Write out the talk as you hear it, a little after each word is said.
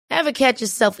Ever catch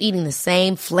yourself eating the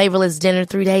same flavorless dinner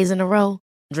 3 days in a row?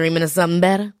 Dreaming of something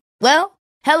better? Well,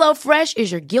 HelloFresh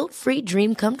is your guilt-free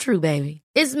dream come true, baby.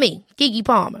 It's me, Keke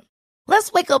Palmer.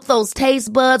 Let's wake up those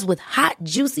taste buds with hot,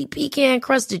 juicy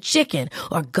pecan-crusted chicken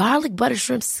or garlic butter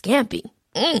shrimp scampi.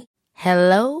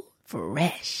 Hello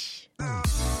Fresh.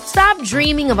 Stop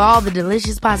dreaming of all the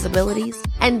delicious possibilities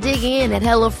and dig in at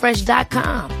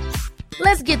HelloFresh.com.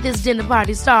 Let's get this dinner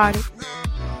party started.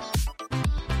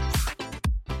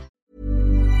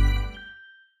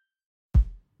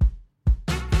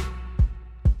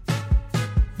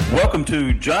 Welcome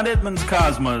to John Edmonds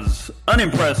Cosma's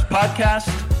Unimpressed Podcast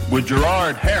with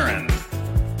Gerard Heron.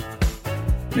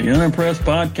 The Unimpressed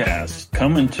Podcast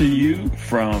coming to you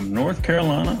from North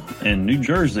Carolina and New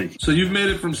Jersey. So you've made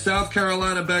it from South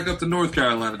Carolina back up to North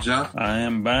Carolina, John? I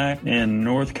am back in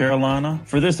North Carolina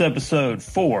for this episode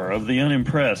 4 of the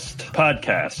Unimpressed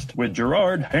Podcast with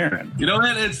Gerard Heron. You know,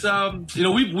 man, it's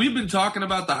we've been talking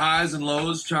about the highs and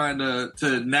lows, trying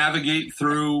to navigate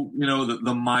through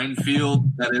the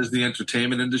minefield that is the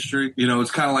entertainment industry. You know,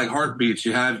 it's kind of like heartbeats.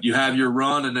 You have your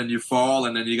run and then you fall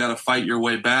and then you got to fight your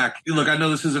way back. Look, I know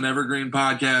this is an evergreen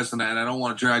podcast and I don't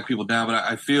want to drag people down, but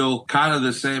I feel kind of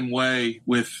the same way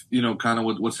with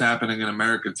what's happening in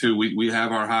America too. We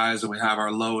have our highs and we have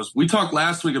our lows. We talked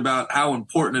last week about how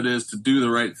important it is to do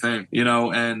the right thing,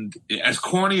 and as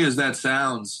corny as that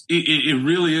sounds, it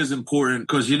really is important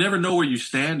because you never know where you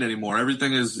stand anymore.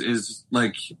 Everything is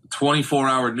like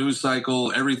 24-hour news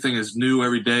cycle. Everything is new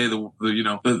every day. The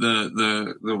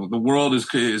world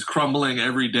is crumbling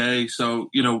every day.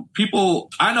 So, people,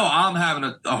 I know I'm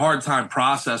having a hard time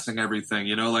processing everything,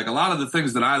 like a lot of the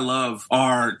things that I love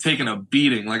are taking a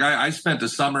beating. Like I spent a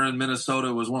summer in Minnesota.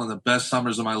 It was one of the best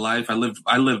summers of my life. I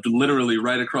lived literally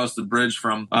right across the bridge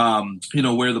from,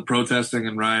 where the protesting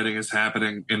and rioting is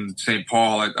happening in St.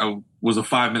 Paul. I was a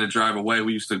 5-minute drive away.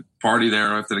 We used to party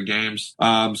there after the games.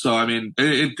 So, I mean,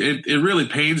 it really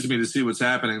pains me to see what's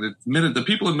happening. The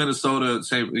people in Minnesota,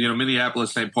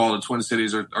 Minneapolis, St. Paul, the Twin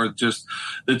Cities are just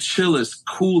the chillest,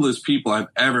 coolest people I've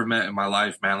ever met in my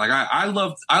life, man. Like I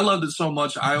loved it so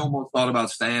much. I almost thought about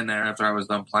staying there after I was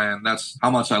done playing. That's how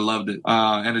much I loved it.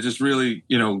 And it just really,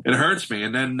 it hurts me.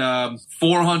 And then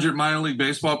 400 minor league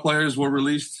baseball players were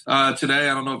released today.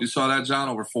 I don't know if you saw that, John.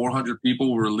 Over 400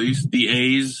 people were released. The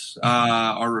A's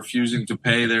are refusing to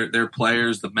pay their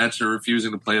players. The Mets are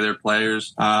refusing to play their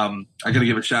players. I got to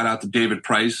give a shout out to David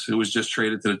Price, who was just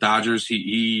traded to the Dodgers.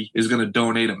 He is going to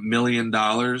donate $1 million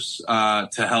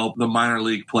to help the minor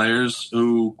league players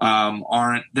who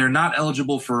they're not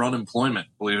eligible for unemployment,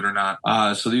 believe it or not.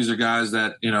 So these are guys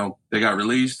that, they got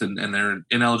released and they're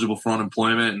ineligible for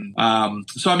unemployment. And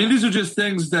so, I mean, these are just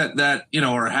things that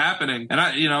are happening. And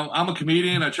I'm a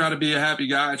comedian. I try to be a happy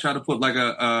guy. I try to put like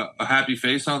a happy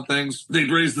face on things. They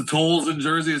raised the tolls in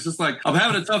Jersey. It's just like I'm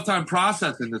having a tough time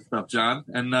processing this stuff, John.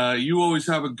 And you always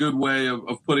have a good way of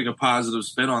putting a positive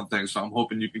spin on things. So I'm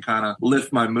hoping you can kind of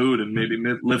lift my mood and maybe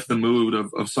lift the mood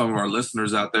of some of our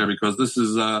listeners out there, because this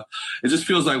is it just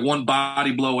feels like one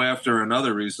body blow after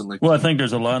another recently. Well, I think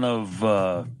there's a lot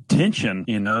of tension,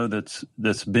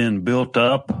 that's been built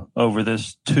up over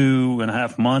this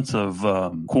 2.5 months of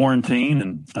quarantine,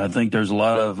 and I think there's a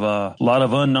lot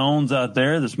of unknowns out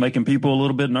there that's making people a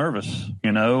little bit nervous,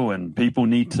 and people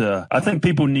need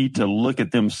to look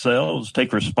at themselves,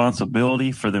 take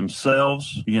responsibility for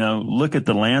themselves, look at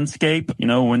the landscape,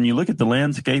 when you look at the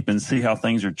landscape and see how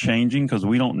things are changing, because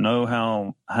we don't know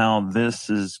how this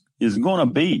is going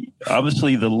to be.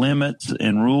 Obviously, the limits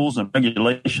and rules and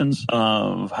regulations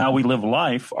of how we live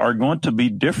life are going to be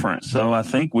different. So I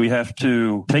think we have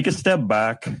to take a step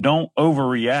back. Don't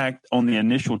overreact on the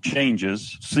initial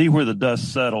changes. See where the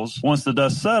dust settles. Once the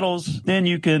dust settles, then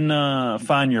you can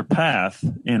find your path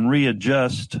and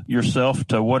readjust yourself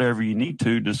to whatever you need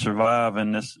to survive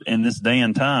in this day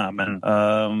and time. And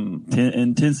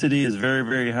intensity is very,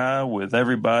 very high with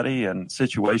everybody and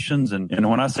situations. And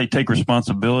when I say take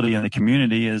responsibility in the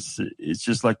community, it's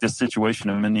just like this situation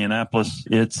of Indianapolis.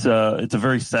 It's a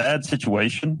very sad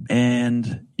situation,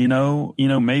 and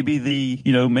maybe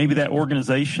that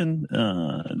organization,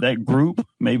 that group,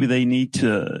 maybe they need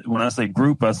to. When I say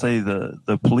group, I say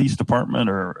the police department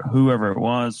or whoever it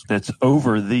was that's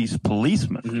over these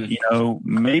policemen. Mm-hmm.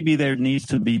 Maybe there needs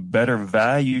to be better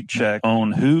value check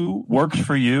on who works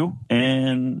for you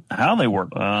and how they work,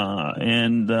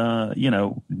 and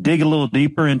dig a little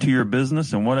deeper into your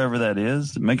business and whatever that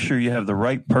is. Make sure you have the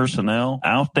right personnel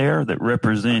out there that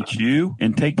represent you,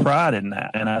 and take pride in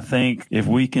that. And I think if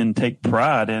we can take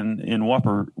pride in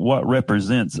what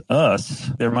represents us,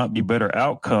 there might be better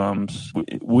outcomes.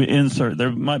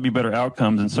 There might be better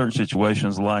outcomes in certain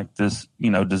situations like this,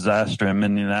 disaster in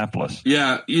Minneapolis.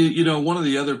 Yeah. One of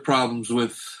the other problems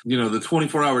with, the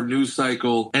 24-hour news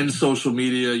cycle and social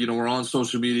media, we're on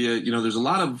social media, there's a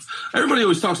lot of, everybody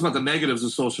always talks about the negatives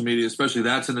of social media, especially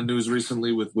that's in the news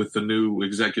recently with the new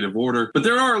executive order. But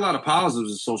there are a lot of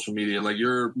positives of social media. Like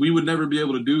we would never be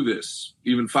able to do this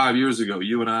even 5 years ago.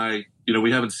 You and I,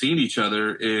 we haven't seen each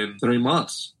other in 3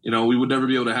 months. We would never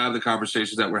be able to have the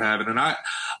conversations that we're having. And I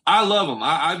love them.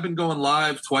 I've been going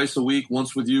live twice a week,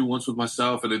 once with you, once with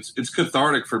myself. And it's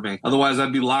cathartic for me. Otherwise,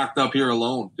 I'd be locked up here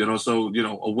alone,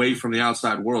 away from the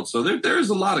outside world. So there's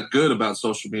a lot of good about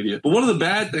social media. But one of the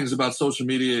bad things about social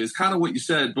media is kind of what you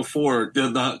said before,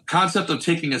 the concept of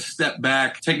taking a step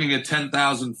back, taking a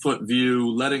 10,000-foot view,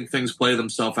 letting things play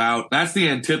themselves out. That's the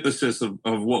antithesis of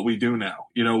what we do now.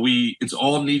 It's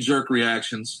all knee-jerk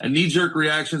reactions, and knee-jerk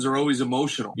reactions are always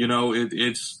emotional.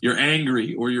 It's you're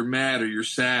angry or you're mad or you're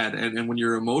sad, and when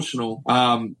you're emotional,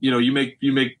 you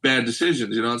make bad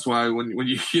decisions. That's why when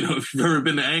you if you've ever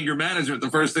been to anger management, the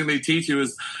first thing they teach you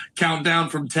is count down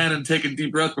from 10 and take a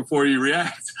deep breath before you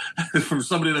react. From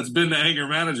somebody that's been to anger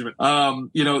management,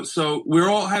 so we're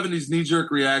all having these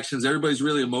knee-jerk reactions. Everybody's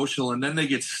really emotional, and then they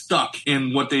get stuck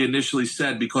in what they initially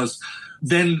said because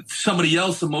then somebody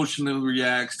else emotionally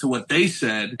reacts to what they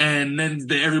said, and then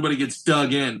everybody gets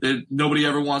dug in. Nobody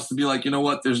ever wants to be like, you know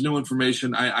what, there's new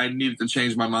information. I needed to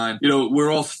change my mind. We're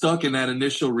all stuck in that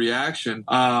initial reaction.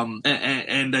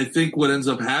 And I think what ends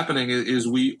up happening is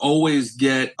we always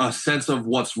get a sense of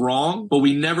what's wrong, but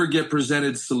we never get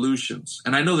presented solutions.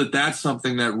 And I know that that's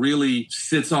something that really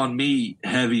sits on me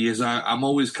heavy, is I'm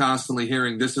always constantly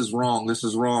hearing, this is wrong, this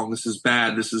is wrong, this is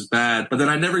bad, this is bad. But then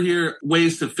I never hear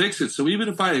ways to fix it. So even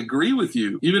if I agree with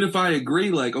you, even if I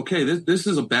agree, like, okay, this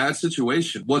is a bad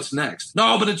situation, what's next?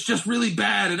 No, but it's just really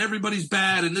bad and everybody's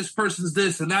bad and this person's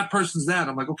this and that person's that.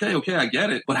 I'm like, okay, I get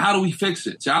it. But how do we fix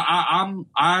it? So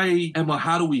I am a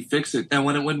how do we fix it? And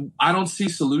when I don't see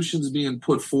solutions being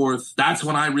put forth, that's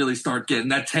when I really start getting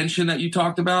that tension that you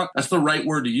talked about. That's the right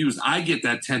word to use. I get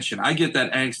that tension. I get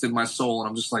that angst in my soul. And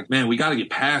I'm just like, man, we got to get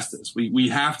past this. We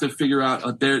have to figure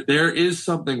out there is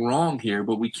something wrong here,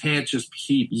 but we can't just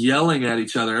keep yelling at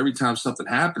each other every time something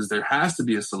happens. There has to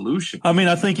be a solution. I mean,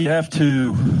 I think you have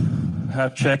to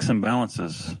have checks and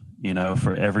balances,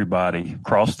 for everybody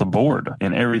across the board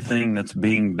in everything that's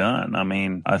being done. I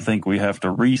mean, I think we have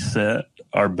to reset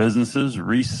our businesses,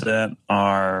 reset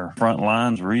our front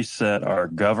lines, reset our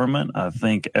government. I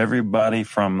think everybody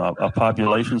from a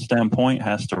population standpoint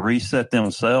has to reset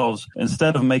themselves.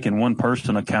 Instead of making one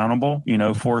person accountable,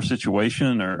 for a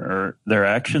situation or their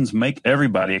actions, make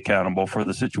everybody accountable for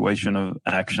the situation of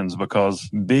actions, because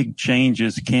big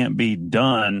changes can't be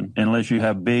done unless you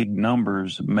have big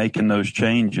numbers making those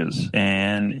changes.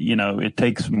 And, it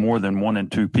takes more than one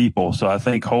and two people. So I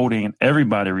think holding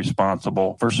everybody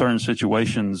responsible for certain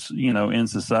situations, in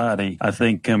society, I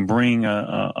think can bring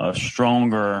a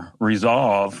stronger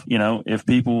resolve, if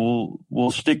people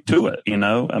will stick to it,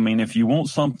 I mean, if you want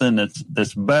something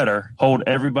that's better, hold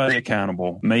everybody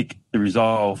accountable, make the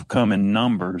resolve come in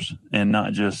numbers and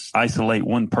not just isolate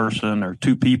one person or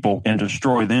two people and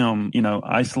destroy them,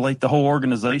 isolate the whole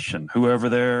organization, whoever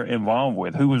they're involved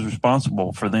with, who is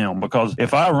responsible for them. Because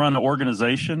if I run an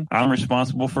organization, I'm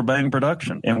responsible for Bang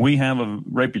Production, and we have a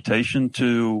reputation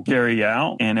to carry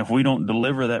out. And if we don't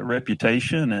deliver that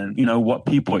reputation and, what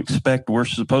people expect we're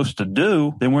supposed to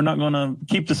do, then we're not going to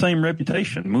keep the same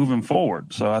reputation moving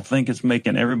forward. So I think it's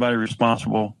making everybody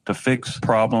responsible to fix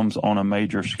problems on a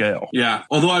major scale. Yeah.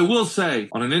 Although I will say,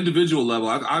 on an individual level,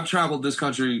 I've traveled this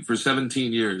country for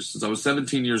 17 years. Since I was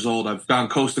 17 years old, I've gone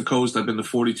coast to coast. I've been to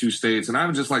 42 states, and I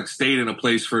haven't just stayed in a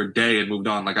place for a day and moved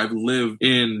on. I've lived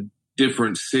in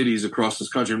different cities across this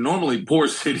country, normally poor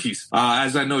cities,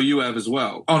 as I know you have as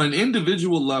well. On an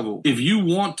individual level, if you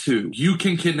want to, you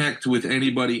can connect with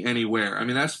anybody anywhere. I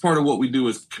mean, that's part of what we do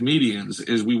as comedians,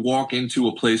 is we walk into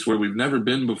a place where we've never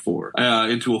been before,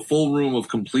 into a full room of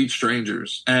complete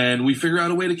strangers, and we figure out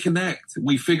a way to connect.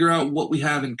 We figure out what we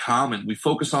have in common. We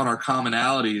focus on our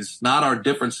commonalities, not our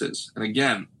differences. And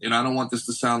again, I don't want this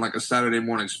to sound like a Saturday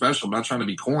morning special. I'm not trying to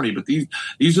be corny, but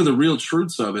these are the real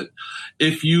truths of it.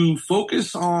 If you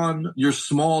focus on your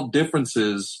small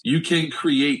differences, you can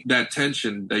create that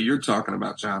tension that you're talking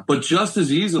about, John. But just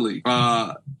as easily,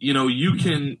 you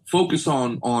can focus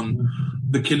on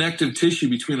the connective tissue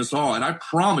between us all. And I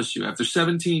promise you, after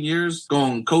 17 years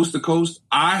going coast to coast,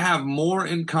 I have more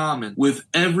in common with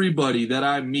everybody that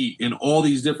I meet in all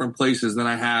these different places than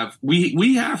I have.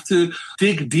 We have to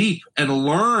dig deep and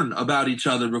learn about each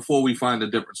other before we find the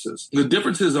differences. The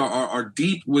differences are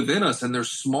deep within us, and they're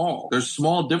small. They're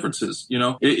small differences. You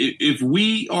know, if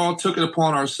we all took it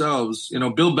upon ourselves, you know,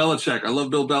 Bill Belichick, I love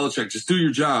Bill Belichick, just do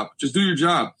your job. Just do your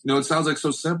job. You know, it sounds like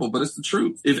so simple, but it's the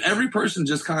truth. If every person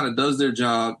just kind of does their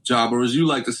job, or as you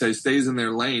like to say, stays in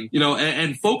their lane, you know,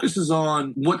 and focuses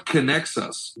on what connects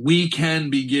us, we can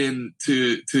begin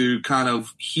to kind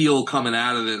of heal coming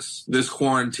out of this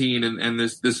quarantine and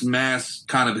this mass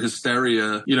kind of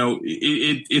hysteria. You know,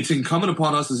 it's incumbent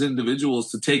upon us as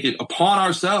individuals to take it upon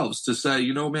ourselves to say,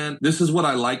 you know, man, this is what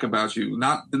I like about you.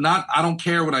 Not I don't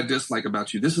care what I dislike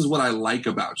about you. This is what I like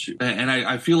about you. And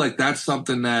I feel like that's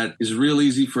something that is real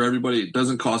easy for everybody. It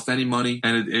doesn't cost any money.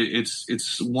 And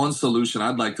it's one solution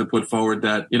I'd like to put forward,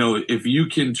 that, you know, if you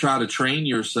can try to train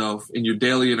yourself in your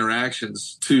daily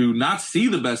interactions to not see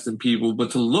the best in people,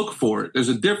 but to look for it. There's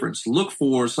a difference. Look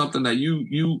for something that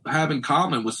you have in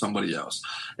common with somebody else.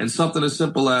 And something as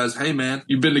simple as, hey man,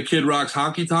 you've been to Kid Rock's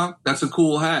Honky Tonk? That's a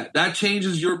cool hat. That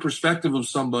changes your perspective of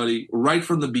somebody right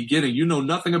from the beginning. You know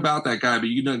nothing about that guy, but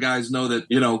you know, guys know that,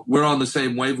 you know, we're on the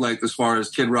same wavelength as far as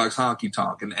Kid Rock's Honky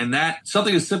Tonk. And that,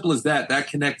 something as simple as that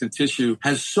connective tissue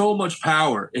has so much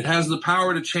power. It has the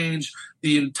power to change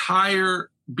the entire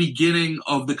beginning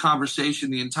of the conversation,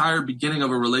 the entire beginning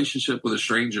of a relationship with a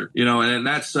stranger, you know, and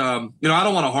that's, you know, I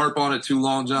don't want to harp on it too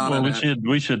long, John. Well,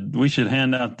 we should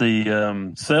hand out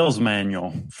the sales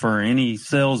manual for any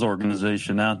sales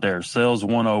organization out there, Sales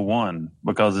 101,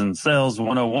 because in Sales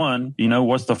 101, you know,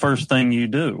 what's the first thing you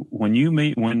do when you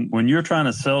meet, when you're trying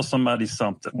to sell somebody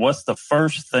something? What's the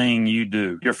first thing you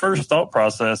do? Your first thought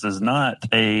process is not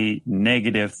a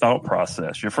negative thought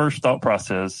process. Your first thought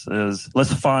process is,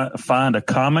 let's find a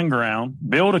common ground,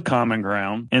 build a common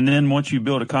ground, and then once you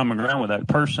build a common ground with that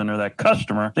person or that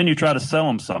customer, then you try to sell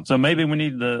them something. So maybe we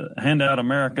need to hand out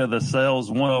America the Sales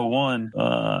 101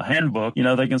 handbook. You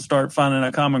know, they can start finding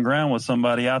a common ground with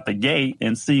somebody out the gate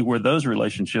and see where those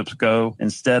relationships go,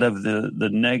 instead of the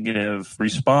negative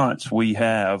response we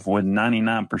have with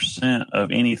 99% of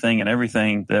anything and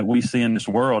everything that we see in this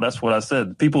world. That's what I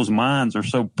said. People's minds are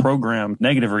so programmed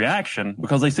negative reaction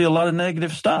because they see a lot of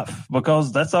negative stuff,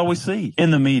 because that's all we see in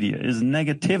the media is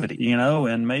negativity, you know.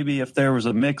 And maybe if there was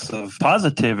a mix of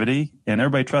positivity and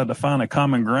everybody tried to find a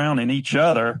common ground in each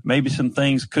other, maybe some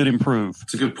things could improve.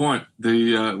 It's a good point.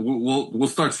 We'll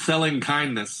start selling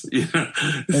kindness. You know?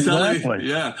 Exactly.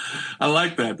 Yeah, I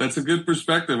like that. That's a good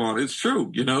perspective on it. It's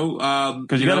true, you know,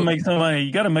 because you got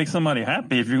to make somebody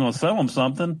happy if you're going to sell them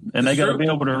something, and they got to be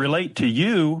able to relate to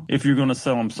you if you're going to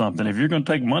sell them something. If you're going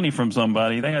to take money from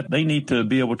somebody, they need to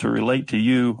be able to relate to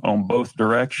you on both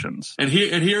directions. And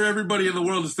here, everybody in the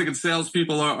world is thinking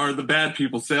salespeople are the bad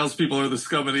people. Salespeople are the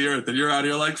scum of the earth, and you're out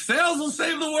here like, sales will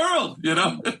save the world, you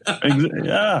know?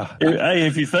 Yeah. Hey,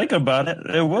 if you think about it,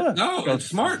 it would. No, it's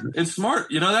smart. It's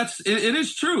smart. You know, it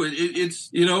is true. It's,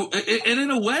 you know, and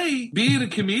in a way, being a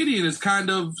comedian is kind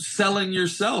of selling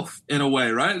yourself in a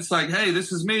way, right? It's like, hey,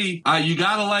 this is me. You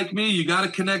gotta like me. You gotta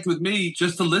connect with me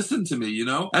just to listen to me. You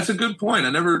know, that's a good point. I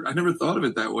never thought of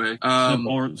it that way.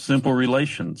 Simple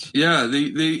relations. Yeah.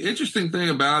 The interesting thing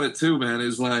about it too, man,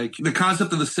 is like the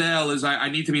concept of the sale is I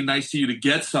need to be nice to you to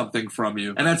get something from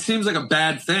you, and that seems like a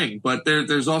bad thing. But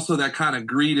there's also that kind of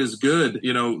greed is good,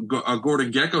 you know,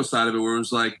 Gordon Gekko side of it, where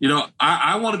it's like, you know,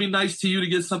 I want to be nice to you to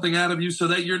get something out of you so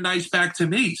that you're nice back to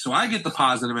me, so I get the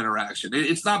positive interaction.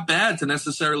 It's not bad to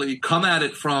necessarily come at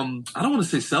it from, I don't want to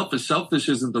say selfish. Selfish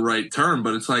isn't the right term,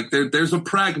 but it's like there's a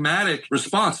pragmatic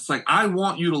response. It's like, I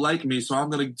want you to like me, so I'm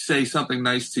going to say something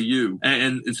nice to you,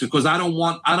 and it's because I don't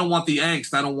want the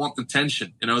angst. I don't want the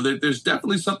tension. You know, there's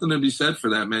definitely something to be said for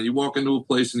that, man. You walk into a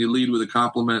place and you lead with a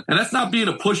compliment, and that's not being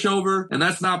a pushover, and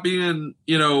that's not being,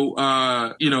 you know,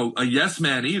 a yes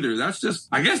man either. That's just,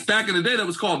 I guess back in the day that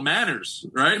was called manners,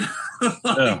 right?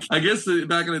 Yeah. I guess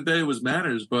back in the day it was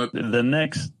manners. But the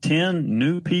next 10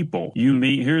 new people you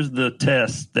meet, here's the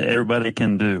test that everybody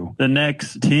can do. The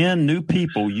next 10 new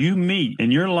people you meet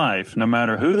in your life, no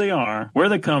matter who they are, where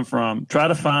they come from, try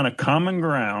to find a common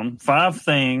ground, 5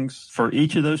 things for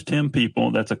each of those 10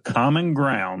 people that's a common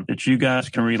ground that you guys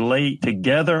can relate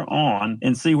together on,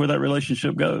 and see where that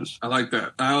relationship goes. I like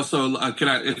that. I also,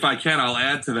 if I can, I'll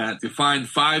add to that, to find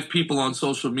 5 people on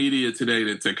social media today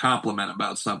to compliment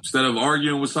about something. Instead of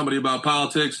arguing with somebody about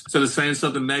politics, instead of saying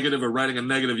something negative or writing a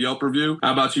negative Yelp review,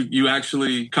 how about you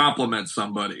actually compliment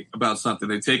somebody about something?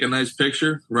 They take a nice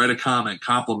picture, write a comment,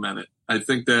 compliment it. I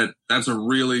think that's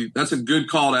a good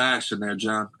call to action there,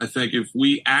 John. I think if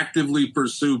we actively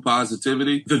pursue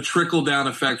positivity, the trickle down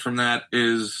effect from that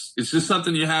it's just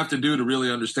something you have to do to really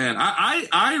understand.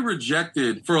 I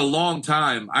rejected for a long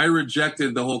time. I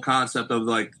rejected the whole concept of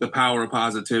like the power of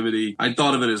positivity. I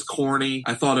thought of it as corny.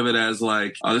 I thought of it as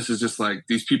like, oh, this is just like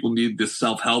these people need this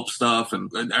self-help stuff.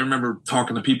 And I remember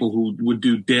talking to people who would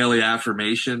do daily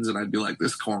affirmations, and I'd be like,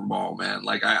 this cornball, man.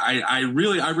 Like I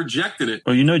rejected it.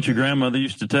 Well, you know what your grandmother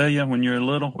used to tell you when you were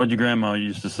little? What your grandma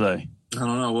used to say? I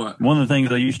don't know what. One of the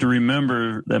things I used to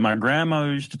remember that my grandma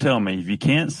used to tell me, if you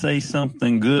can't say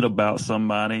something good about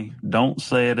somebody, don't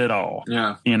say it at all.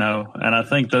 Yeah. You know, and I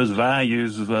think those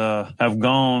values have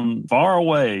gone far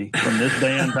away from this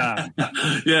day and time.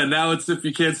 Yeah, now it's if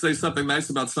you can't say something nice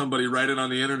about somebody, write it on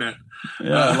the internet.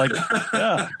 Yeah,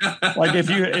 like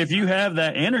if you have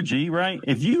that energy, right?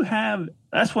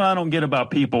 That's what I don't get about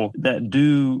people that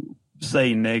do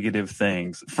say negative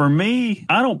things. For me,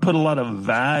 I don't put a lot of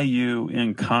value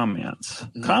in comments.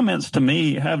 Comments to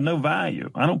me have no value.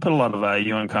 I don't put a lot of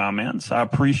value in comments. I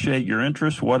appreciate your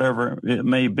interest, whatever it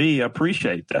may be. I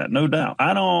appreciate that, no doubt.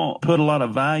 I don't put a lot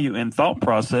of value and thought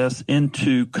process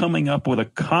into coming up with a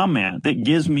comment that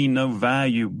gives me no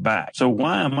value back. So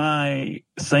why am I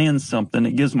saying something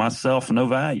that gives myself no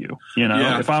value? You know,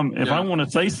 Yeah. if I want to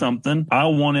say something, I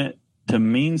want it to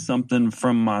mean something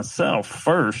from myself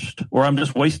first, or I'm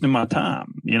just wasting my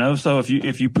time, you know? So if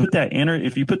you put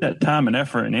that time and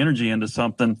effort and energy into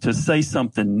something to say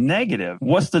something negative,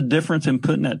 what's the difference in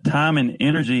putting that time and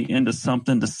energy into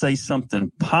something to say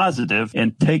something positive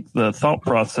and take the thought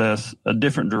process a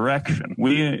different direction?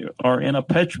 We are in a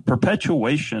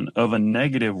perpetuation of a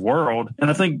negative world. And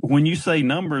I think when you say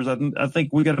numbers, I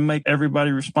think we got to make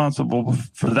everybody responsible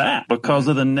for that because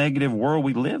of the negative world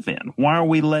we live in. Why are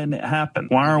we letting it happen?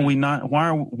 Why are we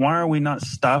not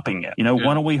stopping it? You know,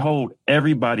 Why don't we hold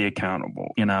everybody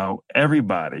accountable? You know,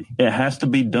 everybody. It has to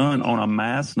be done on a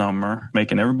mass number,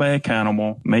 making everybody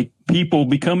accountable, make people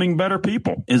becoming better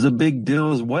people is a big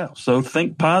deal as well. So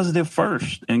think positive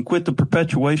first and quit the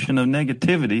perpetuation of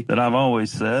negativity that I've always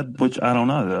said, which I don't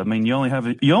know. I mean, you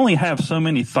only have so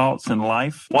many thoughts in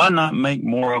life. Why not make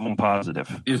more of them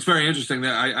positive? It's very interesting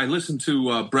that I listened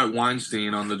to Brett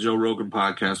Weinstein on the Joe Rogan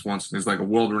podcast once, and he's like a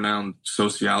world-renowned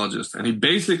sociologist. And he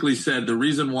basically said the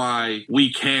reason why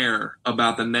we care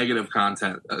about the negative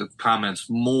comments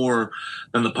more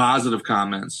than the positive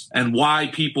comments, and why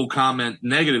people comment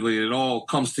negatively, it all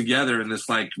comes together in this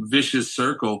like vicious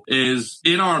circle, is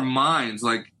in our minds,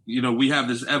 like, you know, we have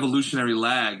this evolutionary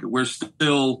lag. We're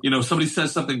still, you know, somebody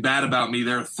says something bad about me,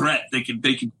 they're a threat. They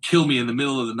could kill me in the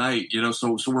middle of the night, you know,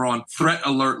 so we're on threat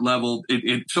alert level.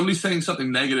 Somebody's saying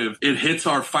something negative, it hits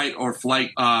our fight or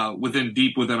flight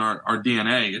deep within our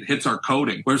DNA. It hits our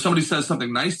coding. Where if somebody says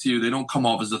something nice to you, they don't come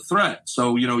off as a threat.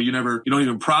 So, you know, you don't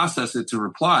even process it to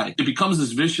reply. It becomes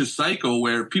this vicious cycle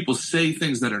where people say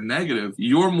things that are negative.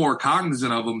 You're more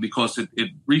cognizant of them because it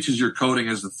reaches your coding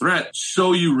as a threat.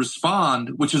 So you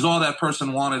respond, which is all that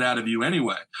person wanted out of you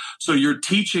anyway. So you're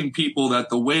teaching people that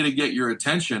the way to get your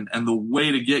attention and the way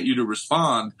to get you to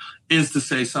respond is to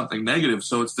say something negative.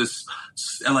 So it's this,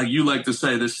 like you like to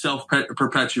say, this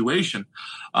self-perpetuation.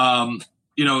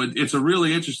 You know, it's a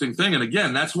really interesting thing. And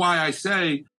again, that's why I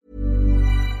say...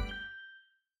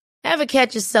 Ever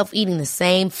catch yourself eating the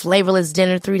same flavorless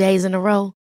dinner 3 days in a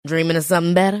row? Dreaming of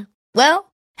something better?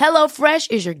 Well, HelloFresh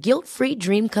is your guilt-free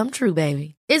dream come true,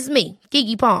 baby. It's me,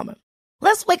 Keke Palmer.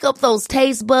 Let's wake up those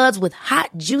taste buds with hot,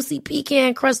 juicy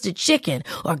pecan-crusted chicken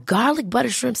or garlic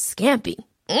butter shrimp scampi.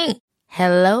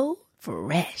 Hello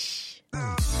Fresh.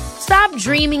 Stop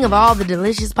dreaming of all the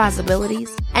delicious possibilities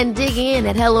and dig in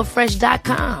at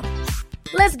HelloFresh.com.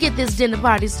 Let's get this dinner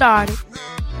party started.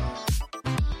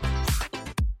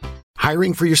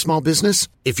 Hiring for your small business?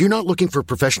 If you're not looking for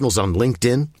professionals on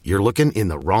LinkedIn, you're looking in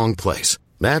the wrong place.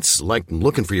 That's like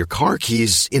looking for your car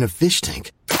keys in a fish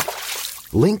tank.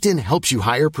 LinkedIn helps you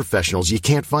hire professionals you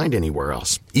can't find anywhere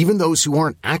else, even those who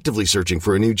aren't actively searching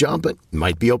for a new job but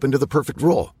might be open to the perfect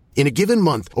role. In a given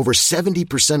month, over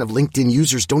 70% of LinkedIn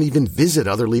users don't even visit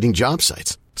other leading job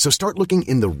sites. So start looking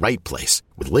in the right place.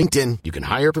 With LinkedIn, you can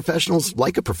hire professionals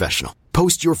like a professional.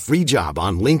 Post your free job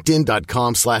on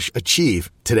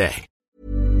linkedin.com/achieve today.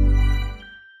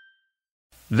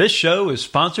 This show is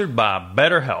sponsored by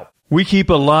BetterHelp. We keep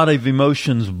a lot of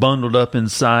emotions bundled up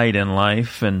inside in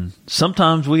life, and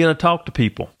sometimes we got to talk to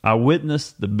people. I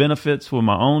witnessed the benefits with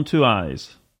my own two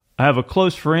eyes. I have a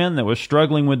close friend that was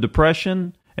struggling with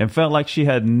depression, and felt like she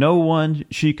had no one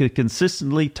she could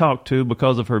consistently talk to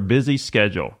because of her busy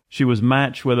schedule. She was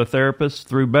matched with a therapist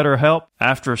through BetterHelp.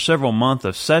 After several months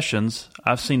of sessions,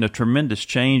 I've seen a tremendous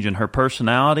change in her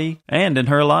personality and in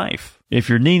her life. If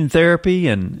you're needing therapy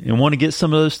and want to get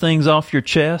some of those things off your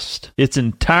chest, it's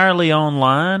entirely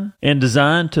online and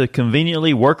designed to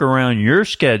conveniently work around your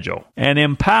schedule and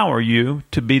empower you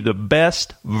to be the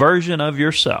best version of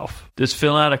yourself. Just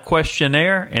fill out a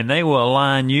questionnaire and they will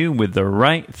align you with the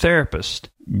right therapist.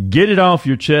 Get it off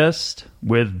your chest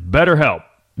with BetterHelp.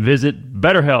 Visit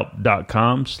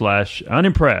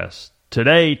BetterHelp.com/unimpressed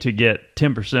today to get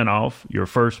 10% off your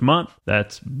first month.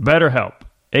 That's BetterHelp.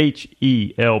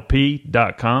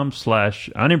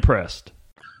 HELP.com/unimpressed.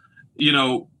 You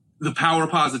know, the power of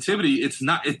positivity, it's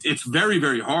very,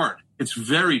 very hard. It's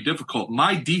very difficult.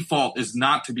 My default is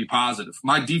not to be positive.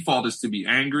 My default is to be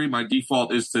angry. My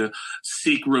default is to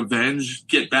seek revenge,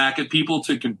 get back at people,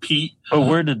 to compete. But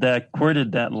where did that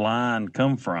line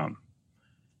come from?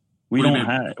 We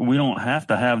don't have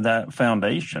to have that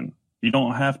foundation. You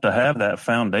don't have to have that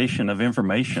foundation of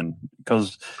information,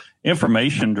 because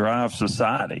information drives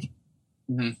society.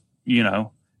 Mm-hmm. You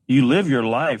know, you live your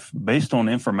life based on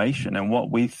information and what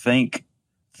we think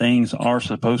things are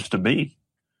supposed to be.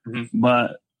 Mm-hmm.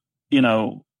 But, you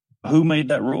know, who made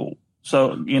that rule?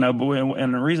 So, you know,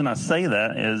 and the reason I say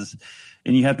that is,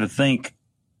 and you have to think,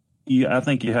 I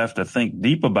think you have to think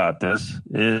deep about this,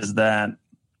 is that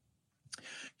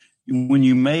when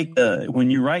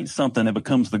you write something, it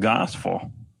becomes the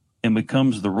gospel and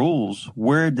becomes the rules.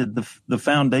 Where did the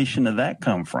foundation of that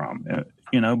come from?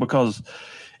 You know, because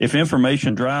if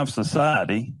information drives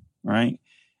society, right,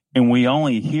 and we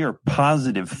only hear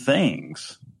positive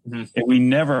things, mm-hmm. and we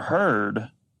never heard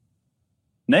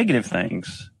negative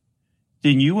things,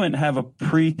 then you wouldn't have a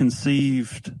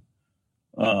preconceived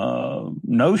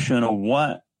notion of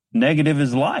what negative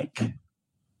is like.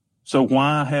 So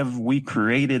why have we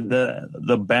created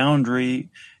the boundary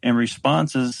and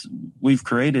responses we've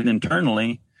created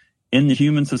internally in the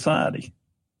human society?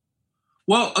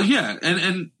 Well, yeah,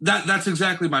 and that's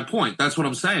exactly my point. That's what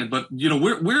I'm saying. But, you know,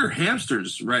 we're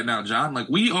hamsters right now, John. Like,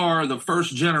 we are the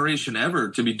first generation ever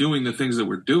to be doing the things that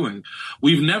we're doing.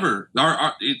 We've never,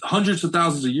 our hundreds of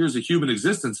thousands of years of human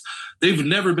existence, they've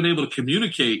never been able to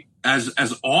communicate as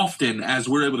often as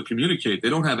we're able to communicate. They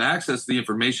don't have access to the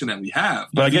information that we have.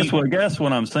 But I guess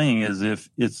what I'm saying is, if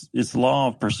it's law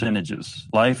of percentages.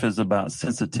 Life is about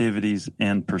sensitivities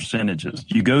and percentages.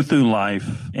 You go through life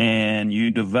and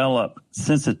you develop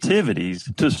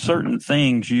sensitivities to certain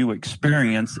things you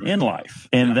experience in life.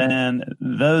 And then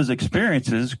those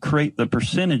experiences create the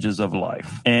percentages of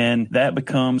life. And that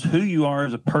becomes who you are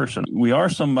as a person. We are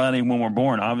somebody when we're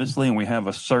born, obviously, and we have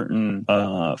a certain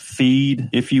feed,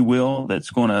 if you will,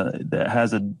 that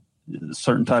has a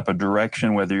certain type of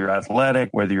direction, whether you're athletic,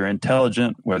 whether you're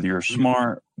intelligent, whether you're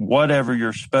smart, whatever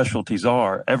your specialties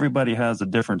are. Everybody has a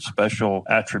different special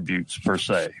attributes per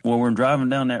se. Well, we're driving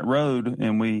down that road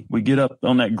and we get up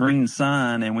on that green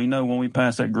sign, and we know when we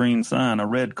pass that green sign, a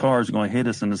red car is going to hit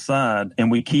us in the side,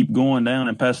 and we keep going down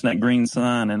and passing that green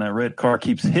sign, and that red car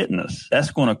keeps hitting us.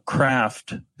 That's going to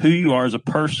craft who you are as a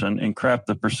person and craft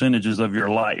the percentages of your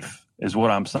life, is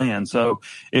what I'm saying. So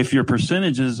if your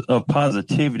percentages of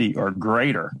positivity are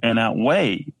greater and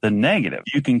outweigh the negative,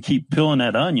 you can keep peeling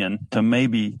that onion to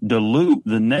maybe dilute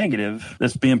the negative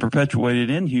that's being perpetuated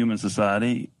in human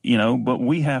society, you know, but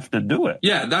we have to do it.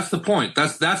 Yeah, that's the point.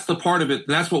 That's the part of it.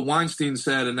 That's what Weinstein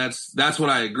said, and that's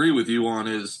what I agree with you on.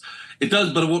 Is it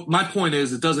does, but my point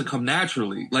is, it doesn't come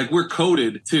naturally. Like, we're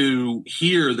coded to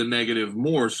hear the negative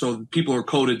more, so people are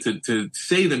coded to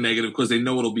say the negative because they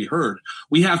know it'll be heard.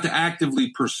 We have to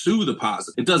actively pursue the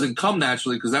positive. It doesn't come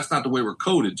naturally because that's not the way we're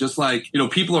coded. Just like, you know,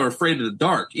 people are afraid of the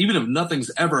dark. Even if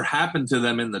nothing's ever happened to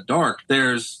them in the dark,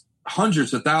 there's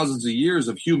hundreds of thousands of years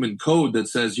of human code that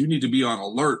says you need to be on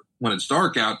alert when it's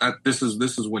dark out. That this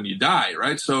is when you die,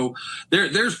 right? So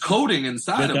there's coding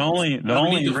inside of us. We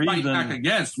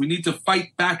need to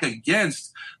fight back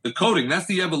against the coding. That's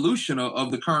the evolution of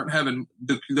the current heaven.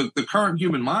 The current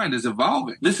human mind is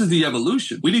evolving. This is the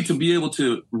evolution. We need to be able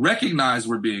to recognize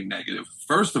we're being negative.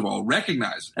 First of all,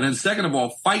 recognize. And then second of all,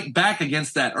 fight back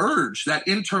against that urge, that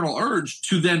internal urge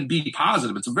to then be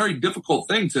positive. It's a very difficult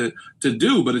thing to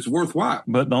do, but it's worthwhile.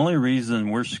 But the only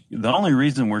reason we're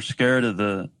scared of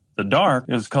the dark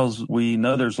is because we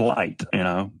know there's light. You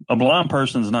know, a blind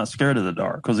person's not scared of the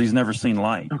dark because he's never seen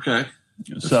light. Okay.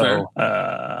 So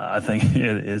I think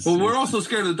it's. Well, we're also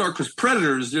scared of the dark because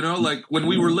predators, like when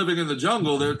we were living in the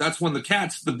jungle, that's when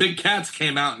the big cats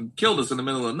came out and killed us in the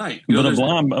middle of the night. But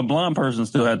a blind person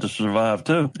still had to survive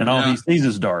too, and all he sees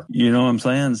is dark. You know what I'm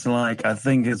saying? It's like I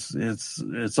think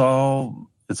it's all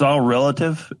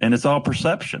relative and it's all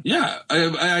perception. Yeah,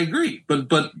 I agree.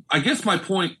 But I guess my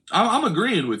point, I'm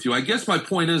agreeing with you. I guess my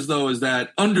point is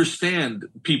that understand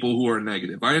people who are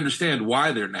negative. I understand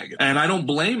why they're negative, and I don't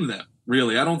blame them.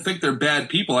 Really, I don't think they're bad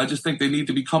people. I just think they need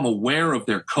to become aware of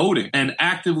their coding and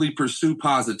actively pursue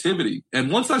positivity.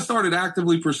 And once I started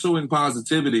actively pursuing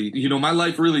positivity, my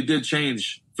life really did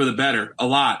change for the better, a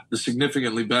lot,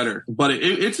 significantly better. But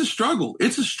it's a struggle.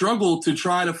 It's a struggle to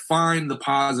try to find the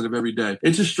positive every day.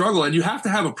 It's a struggle, and you have to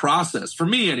have a process. For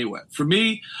me, anyway. For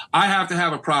me, I have to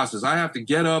have a process. I have to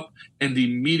get up, and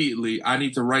immediately I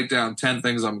need to write down 10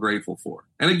 things I'm grateful for.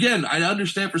 And again, I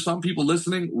understand for some people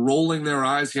listening, rolling their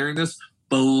eyes, hearing this,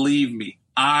 believe me,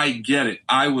 I get it.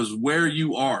 I was where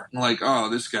you are. I'm like, oh,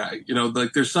 this guy,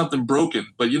 like there's something broken.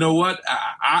 But you know what?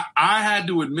 I had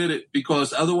to admit it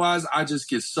because otherwise I just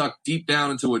get sucked deep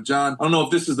down into what John, I don't know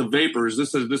if this is the vapors.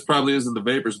 This probably isn't the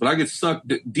vapors, but I get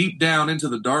sucked deep down into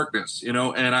the darkness, and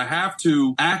I have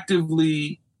to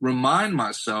actively remind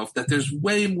myself that there's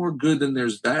way more good than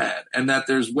there's bad, and that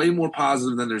there's way more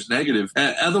positive than there's negative.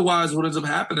 And otherwise, what ends up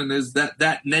happening is that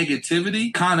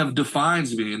negativity kind of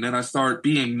defines me, and then I start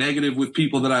being negative with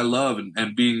people that I love,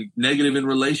 and being negative in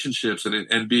relationships,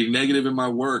 and being negative in my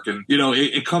work, and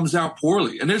it comes out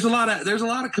poorly. And there's a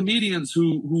lot of comedians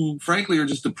who frankly are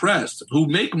just depressed, who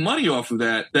make money off of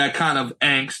that kind of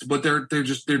angst, but they're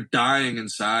dying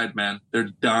inside, man. They're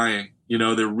dying.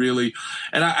 They're really,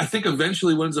 and I think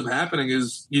eventually what ends up happening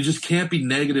is you just can't be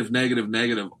negative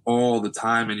all the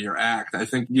time in your act. I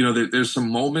think, there's some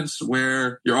moments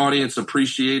where your audience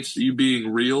appreciates you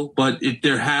being real, but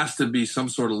there has to be some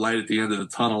sort of light at the end of the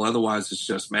tunnel. Otherwise it's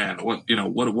just, man, what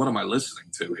am I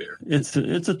listening to here? It's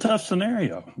a tough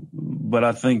scenario, but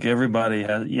I think everybody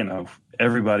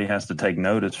has to take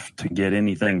notice to get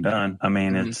anything done. I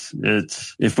mean, it's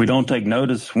if we don't take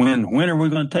notice, when are we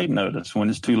going to take notice? When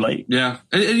it's too late? Yeah.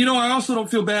 And I also don't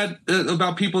feel bad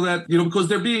about people that, because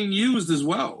they're being used as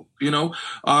well.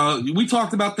 We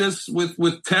talked about this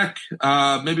with tech,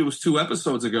 maybe it was 2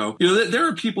 episodes ago. There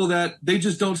are people that they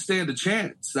just don't stand a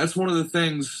chance. That's one of the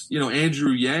things,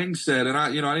 Andrew Yang said. And I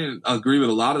didn't agree with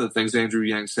a lot of the things Andrew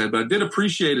Yang said, but I did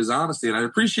appreciate his honesty, and I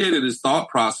appreciated his thought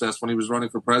process when he was running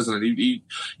for president.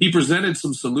 He presented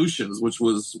some solutions, which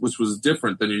was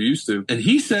different than you're used to. And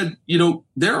he said,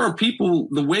 there are people,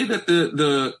 the way that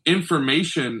the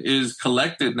information is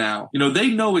collected now, they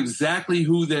know exactly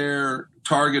who their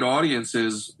target audience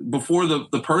is before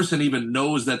the person even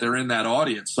knows that they're in that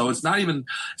audience. So it's not even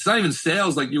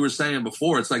sales like you were saying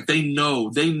before. It's like they know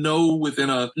within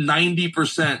a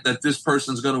 90% that this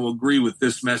person's going to agree with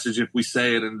this message if we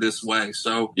say it in this way.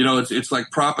 So, it's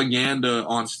like propaganda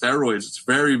on steroids. It's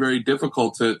very, very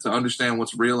difficult to understand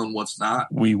what's real and what's not.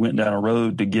 We went down a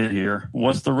road to get here.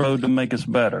 What's the road to make us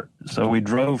better? So we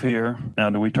drove here.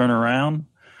 Now, do we turn around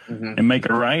and make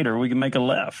a right, or we can make a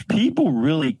left? People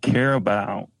really care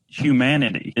about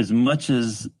humanity as much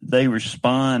as they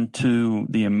respond to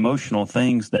the emotional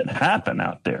things that happen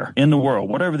out there in the world,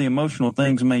 whatever the emotional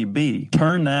things may be.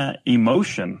 Turn that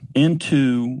emotion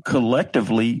into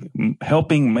collectively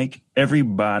helping make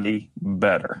everybody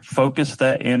better. Focus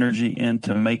that energy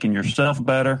into making yourself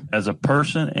better as a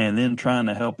person, and then trying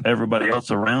to help everybody else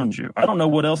around you. I don't know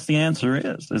what else the answer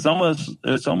is. It's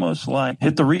almost like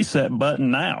hit the reset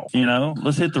button now.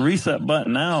 Let's hit the reset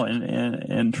button now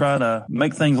and try to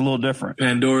make things a little different.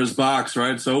 Pandora's box,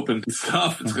 right? It's open. It's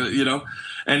tough. It's good,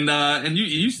 and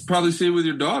you probably see it with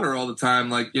your daughter all the time.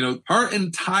 Like, her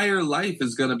entire life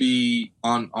is going to be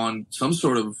on some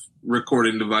sort of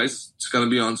recording device. It's going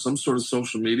to be on some sort of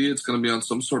social media. It's going to be on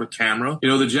some sort of camera.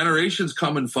 The generations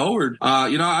coming forward.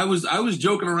 I was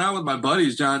joking around with my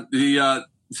buddies, John.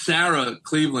 Sarah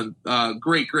Cleveland,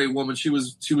 great woman. She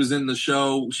was in the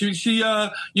show.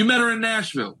 You met her in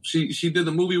Nashville. She did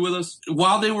the movie with us.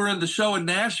 While they were in the show in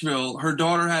Nashville, her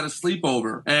daughter had a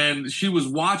sleepover, and she was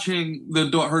watching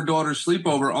her daughter's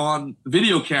sleepover on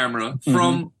video camera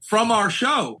from our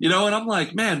show, and I'm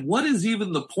like, man, what is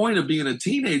even the point of being a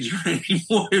teenager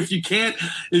anymore if you can't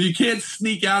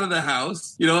sneak out of the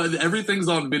house? Everything's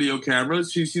on video camera.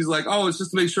 She's like, oh, it's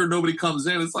just to make sure nobody comes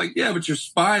in. It's like, yeah, but you're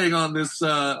spying on this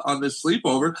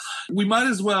sleepover. We might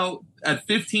as well, at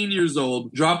 15 years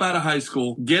old, drop out of high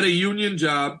school, get a union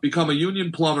job, become a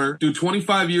union plumber, do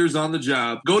 25 years on the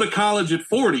job, go to college at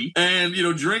 40 and,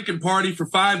 drink and party for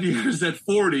 5 years at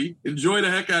 40, enjoy the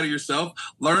heck out of yourself,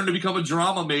 learn to become a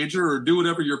drama major or do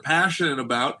whatever you're passionate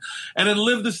about, and then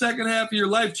live the second half of your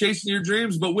life chasing your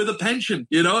dreams, but with a pension.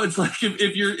 It's like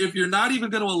if you're not even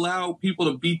going to allow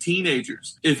people to be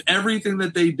teenagers, if everything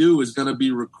that they do is going to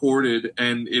be recorded,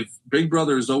 and if Big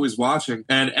Brother is always watching,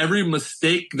 and every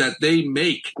mistake that they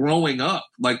make growing up,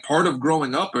 like part of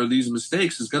growing up are these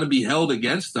mistakes, is going to be held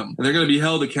against them, and they're going to be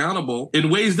held accountable in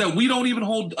ways that we don't even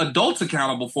hold adults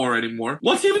accountable for anymore.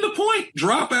 What's even the point?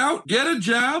 Drop out, get a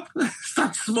job,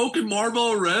 start smoking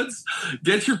Marlboro Reds,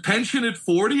 get your pension at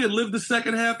 40, and live the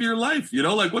second half of your life.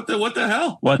 Like what the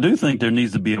hell? Well, I do think there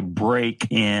needs to be a break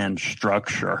in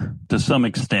structure to some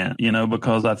extent,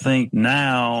 because I think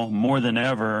now more than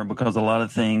ever, because a lot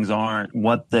of things aren't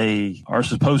what they are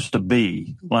supposed to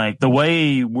be. Like the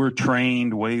way we're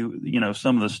trained,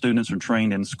 some of the students are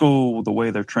trained in school, the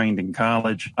way they're trained in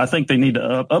college. I think they need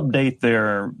to update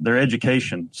their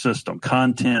education system,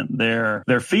 content they're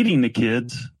feeding the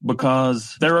kids,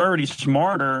 because they're already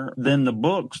smarter than the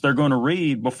books they're going to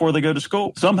read before they go to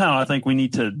school. Somehow I think we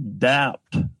need to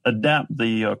adapt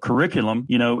the curriculum,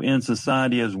 in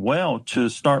society as well, to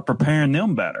start preparing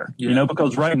them better,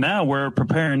 because right now we're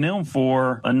preparing them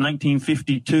for a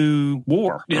 1952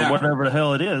 war or whatever the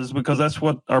hell it is, because that's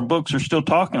what our books are still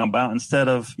talking about, instead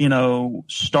of,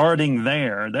 starting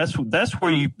there. That's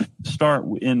where you start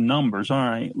in numbers. All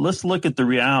right, let's look at the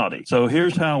reality. So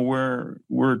here's how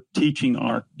we're teaching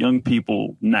our young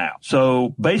people now.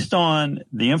 So based on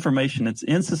the information that's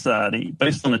in society,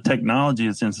 based on the technology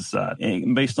that's in society,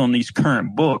 and based on these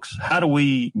current books, how do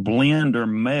we blend or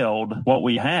meld what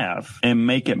we have and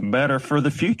make it better for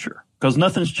the future? Because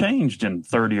nothing's changed in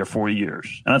 30 or 40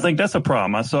 years. And I think that's a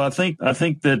problem. So I think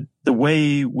that the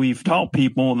way we've taught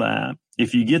people that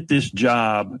if you get this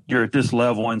job, you're at this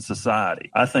level in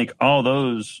society, I think all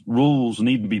those rules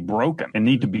need to be broken and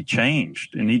need to be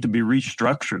changed and need to be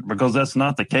restructured, because that's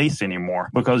not the case anymore.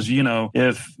 Because,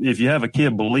 if you have a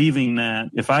kid believing that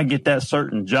if I get that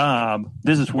certain job,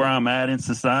 this is where I'm at in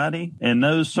society, and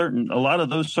a lot of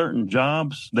those certain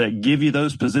jobs that give you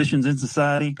those positions in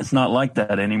society, it's not like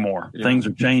that anymore. Yeah. Things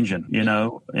are changing,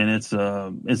 and it's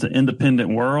an independent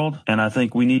world. And I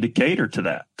think we need to cater to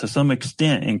that to some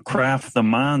extent and craft the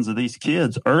minds of these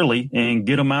kids early and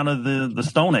get them out of the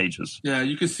Stone Ages. Yeah,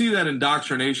 you can see that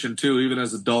indoctrination too, even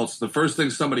as adults. The first thing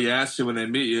somebody asks you when they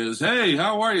meet you is, "Hey,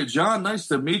 how are you, John? Nice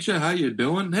to meet you. How you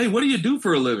doing? Hey, what do you do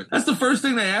for a living?" That's the first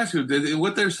thing they ask you.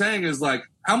 What they're saying is like,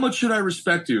 "How much should I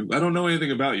respect you? I don't know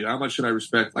anything about you. How much should I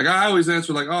respect?" Like I always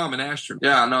answer like, "Oh, I'm an astronaut."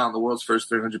 "Yeah, no, I'm the world's first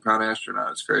 300-pound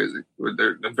astronaut. It's crazy.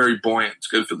 They're very buoyant. It's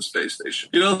good for the space station."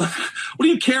 What do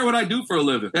you care what I do for a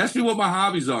living? Ask me what my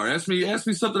hobbies are. Ask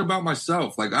me something about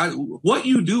myself. Like what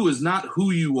you do is not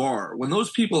who you are. When those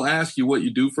people ask you what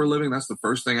you do for a living, that's the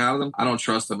first thing out of them. I don't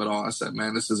trust them at all. I said,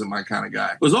 man, this isn't my kind of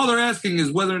guy. Because all they're asking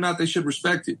is whether or not they should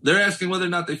respect you. They're asking whether or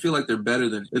not they feel like they're better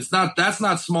than you. That's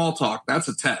not small talk. That's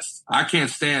a test. I can't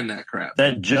stand that crap.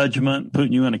 That judgment,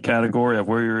 putting you in a category of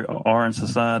where you are in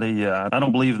society, yeah, I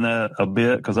don't believe in that a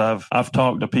bit, because I've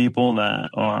talked to people that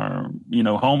are,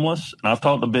 homeless, and I've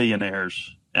talked to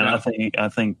billionaires. And I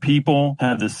think people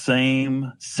have the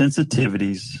same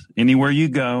sensitivities anywhere you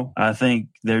go. I think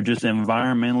they're just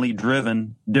environmentally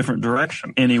driven different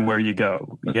direction anywhere you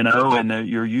go, and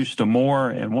you're used to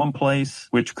more in one place,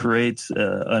 which creates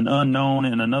an unknown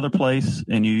in another place,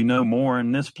 and more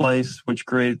in this place, which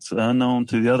creates an unknown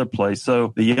to the other place.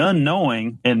 So the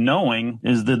unknowing and knowing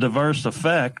is the diverse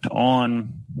effect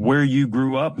on where you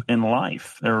grew up in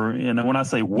life, or when I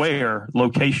say where,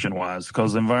 location wise,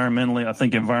 because environmentally, I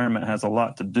think environment has a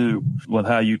lot to do with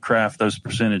how you craft those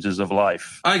percentages of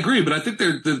life. I agree, but I think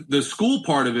the school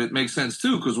part of it makes sense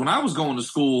too, because when I was going to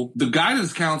school, the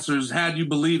guidance counselors had you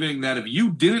believing that if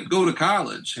you didn't go to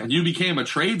college and you became a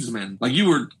tradesman, like you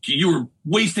were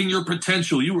wasting your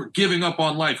potential, you were giving up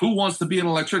on life. Who wants to be an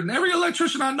electrician? Every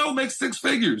electrician I know makes 6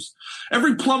 figures.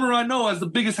 Every plumber I know has the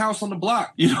biggest house on the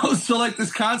block. So like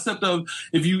this concept of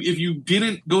if you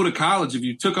didn't go to college, if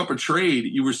you took up a trade,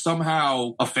 you were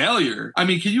somehow a failure. I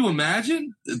mean, can you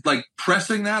imagine like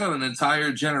pressing that on an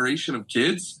entire generation of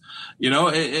kids?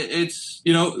 It's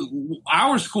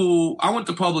our school, I went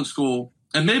to public school.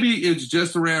 And maybe it's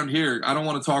just around here. I don't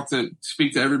want to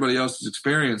speak to everybody else's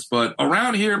experience, but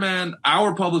around here, man,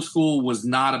 our public school was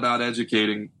not about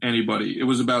educating anybody. It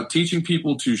was about teaching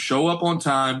people to show up on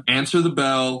time, answer the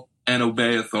bell, and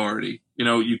obey authority. You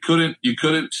know, you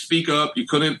couldn't speak up. You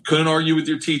couldn't argue with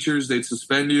your teachers. They'd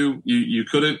suspend you. You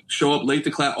couldn't show up late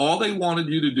to class. All they wanted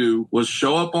you to do was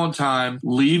show up on time,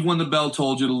 leave when the bell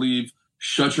told you to leave,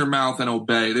 shut your mouth and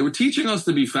obey. They were teaching us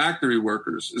to be factory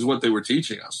workers is what they were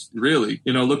teaching us, really.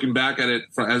 You know, looking back at it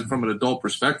from an adult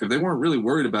perspective, they weren't really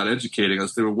worried about educating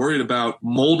us. They were worried about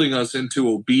molding us into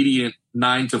obedient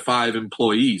 9-to-5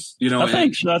 employees. You know, I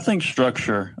think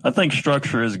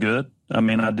structure is good. I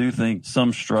mean, I do think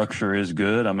some structure is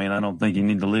good. I mean, I don't think you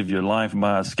need to live your life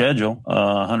by a schedule.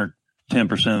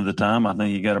 10% of the time, I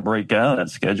think you got to break out of that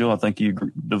schedule. I think you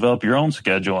develop your own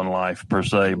schedule in life per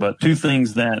se. But two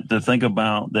things that to think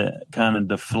about that kind of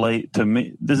deflate to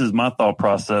me, this is my thought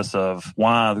process of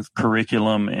why the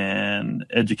curriculum and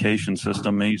education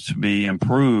system needs to be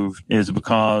improved is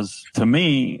because to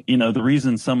me, you know, the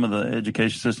reason some of the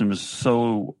education system is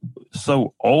so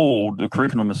old, the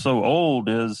curriculum is so old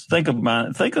is think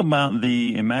about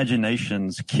the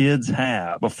imaginations kids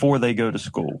have before they go to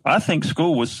school. I think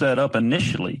school was set up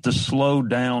initially to slow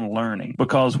down learning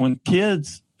because when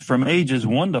kids from ages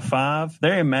 1 to 5,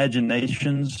 their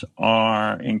imaginations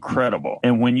are incredible.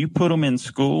 And when you put them in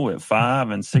school at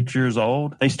 5 and 6 years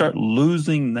old, they start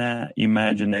losing that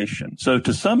imagination. So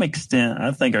to some extent,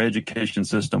 I think our education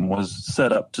system was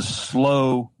set up to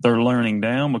slow their learning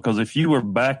down because if you were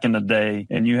back in the day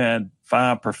and you had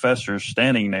 5 professors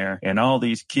standing there and all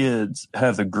these kids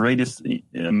have the greatest,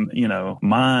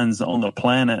 minds on the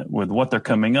planet with what they're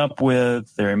coming up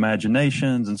with, their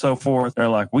imaginations and so forth. They're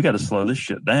like, we got to slow this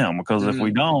shit down because if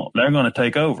we don't, they're going to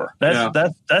take over.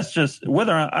 That's just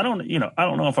whether I don't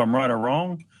know if I'm right or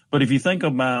wrong. But if you think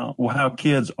about how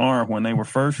kids are when they were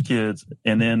first kids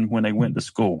and then when they went to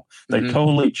school, they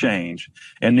totally change.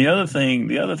 And the other thing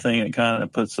that kind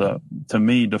of puts to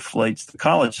me, deflates the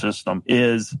college system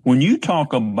is when you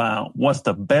talk about what's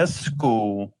the best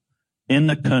school in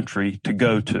the country to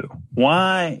go to.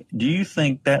 Why do you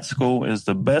think that school is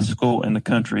the best school in the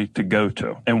country to go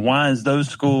to? And why is those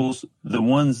schools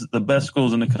the best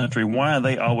schools in the country? Why are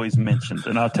they always mentioned?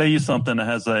 And I'll tell you something that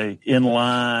has a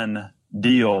inline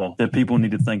deal that people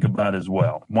need to think about as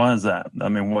well. Why is that? I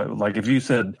mean, like if you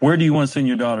said, where do you want to send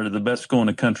your daughter to the best school in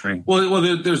the country? Well,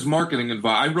 there's marketing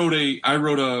involved. I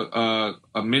wrote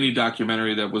a mini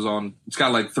documentary that was on. It's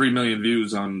got like 3 million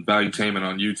views on Valuetainment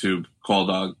on YouTube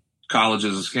called "College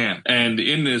is a Scam." And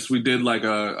in this, we did like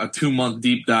a 2-month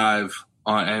deep dive.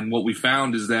 And what we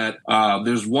found is that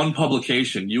there's one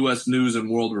publication, U.S. News and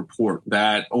World Report,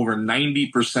 that over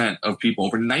 90% of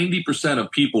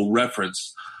people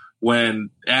reference when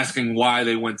asking why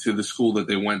they went to the school that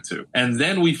they went to. And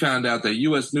then we found out that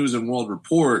U.S. News and World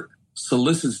Report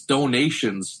solicits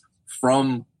donations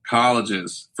from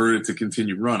colleges for it to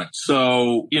continue running.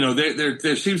 So, you know,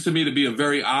 there seems to me to be a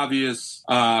very obvious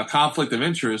conflict of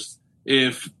interest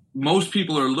if most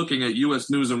people are looking at U.S.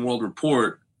 News and World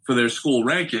Report for their school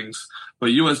rankings,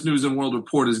 but U.S. News and World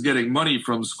Report is getting money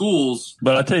from schools.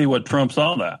 But I tell you what trumps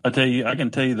all that. I can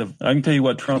tell you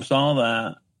what trumps all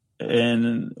that.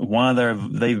 And why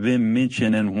they've been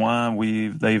mentioned and why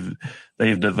they've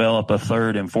developed a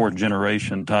 3rd and 4th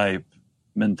generation type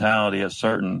mentality at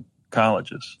certain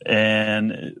colleges.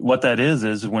 And what that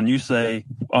is when you say,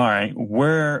 all right,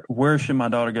 where should my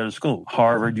daughter go to school?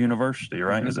 Harvard University,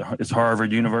 right? It's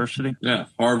Harvard University. Yeah.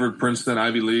 Harvard, Princeton,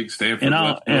 Ivy League, Stanford.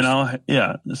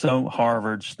 So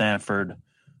Harvard, Stanford,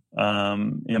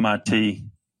 MIT.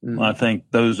 I think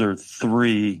those are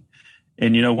 3.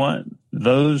 And you know what?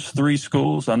 Those 3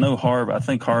 schools, I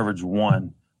think Harvard's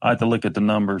 1. I have to look at the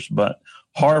numbers, but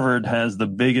Harvard has the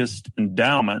biggest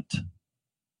endowment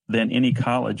than any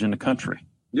college in the country.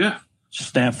 Yeah.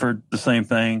 Stanford, the same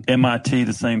thing. MIT,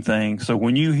 the same thing. So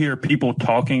when you hear people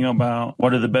talking about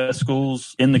what are the best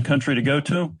schools in the country to go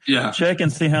to, check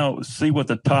and see what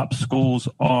the top schools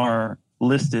are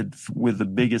listed with the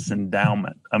biggest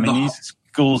endowment. I mean, these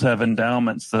schools have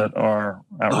endowments that are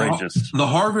outrageous. The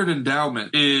Harvard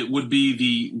endowment, it would be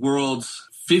the world's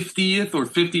 50th or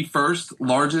 51st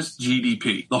largest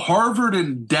GDP. The Harvard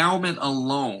endowment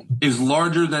alone is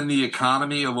larger than the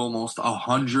economy of almost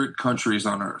 100 countries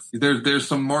on earth. There's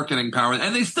some marketing power,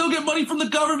 and they still get money from the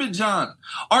government, John.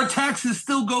 Our taxes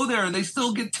still go there, and they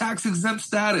still get tax-exempt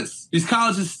status. These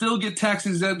colleges still get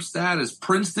tax-exempt status.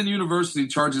 Princeton University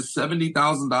charges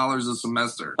 $70,000 a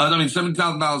semester.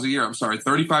 $70,000 a year. I'm sorry,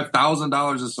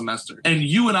 $35,000 a semester. And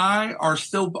you and I are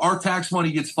still, our tax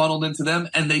money gets funneled into them,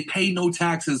 and they pay no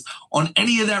taxes on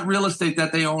any of that real estate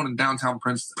that they own in downtown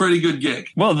Princeton. Pretty good gig.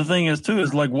 Well, the thing is, too,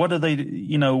 is like, what do they,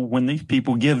 when these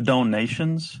people give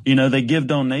donations, they give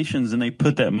donations and they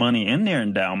put that money in their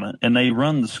endowment and they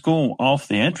run the school off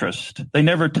the interest. They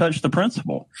never touch the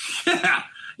principal. Yeah.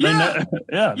 They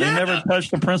never touch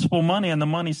the principal money, and the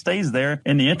money stays there,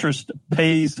 and the interest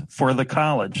pays for the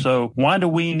college. So why do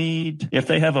we need, if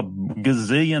they have a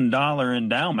gazillion-dollar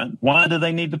endowment, why do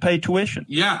they need to pay tuition?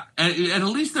 Yeah, and at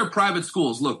least they're private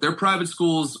schools. Look, they're private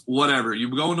schools, whatever.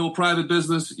 You go into a private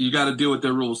business, you got to deal with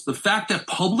their rules. The fact that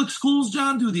public schools,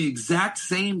 John, do the exact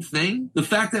same thing, the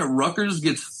fact that Rutgers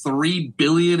gets $3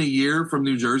 billion a year from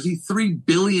New Jersey, $3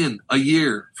 billion a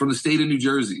year from the state of New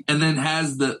Jersey, and then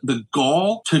has the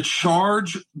gall to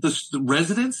charge the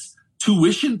residents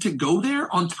tuition to go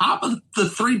there on top of the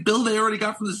 $3 billion they already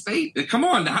got from the state. Come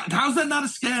on, how's that not a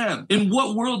scam? In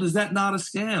what world is that not a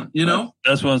scam? You know,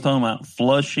 that's what I was talking about.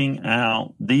 Flushing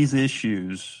out these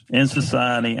issues in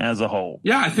society as a whole.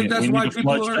 Yeah, I think that's why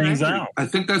people are angry. I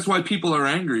think that's why people are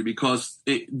angry, because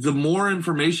the more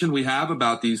information we have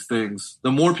about these things,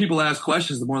 the more people ask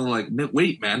questions, the more they're like,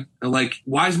 wait, man, like,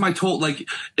 why is my toll, like,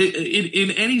 in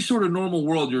any sort of normal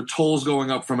world, your tolls going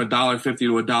up from $1.50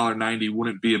 to $1.90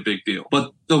 wouldn't be a big deal.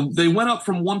 But they went up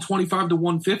from $1.25 to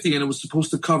 $1.50, and it was supposed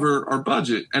to cover our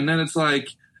budget. And then it's like,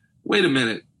 wait a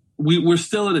minute. We're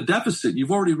still at a deficit.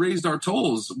 You've already raised our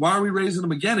tolls. Why are we raising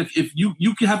them again if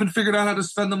you haven't figured out how to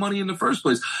spend the money in the first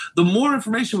place? The more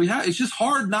information we have, it's just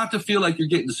hard not to feel like you're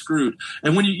getting screwed.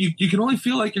 And when you can only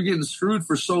feel like you're getting screwed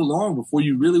for so long before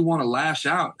you really want to lash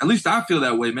out. At least I feel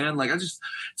that way, man. Like, it's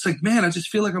like, man, I just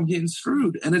feel like I'm getting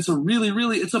screwed. And it's a really,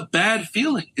 really, it's a bad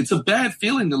feeling. It's a bad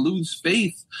feeling to lose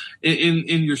faith in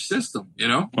your system, you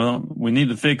know? Well, we need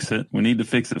to fix it. We need to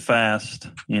fix it fast.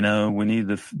 You know, we need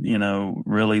to,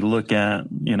 really look at,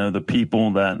 the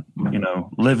people that,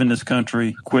 live in this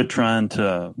country, quit trying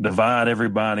to divide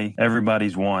everybody.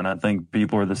 Everybody's one. I think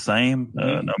people are the same,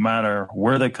 no matter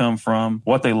where they come from,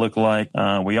 what they look like.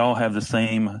 We all have the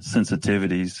same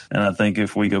sensitivities. And I think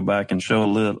if we go back and show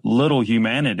a little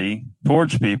humanity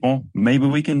towards people, maybe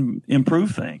we can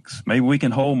improve things. Maybe we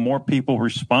can hold more people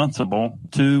responsible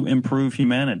to improve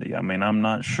humanity. I mean, I'm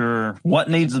not sure what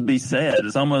needs to be said.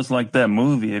 It's almost like that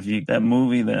movie. That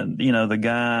the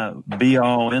guy, be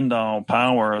all end all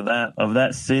power of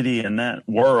that city and that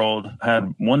world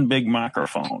had one big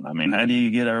microphone. I mean, how do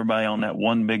you get everybody on that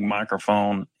one big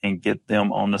microphone and get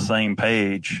them on the same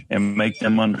page and make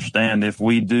them understand if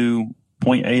we do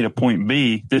point A to point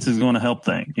B, this is going to help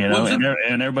things,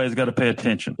 and everybody's got to pay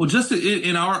attention. Well, just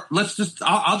in our,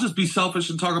 I'll just be selfish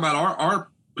and talk about our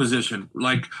position.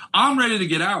 Like, I'm ready to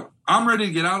get out. I'm ready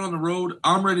to get out on the road.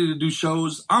 I'm ready to do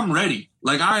shows. I'm ready.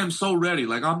 Like, I am so ready.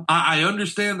 Like, I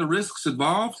understand the risks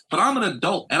involved, but I'm an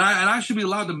adult, and I should be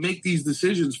allowed to make these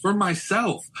decisions for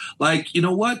myself. Like, you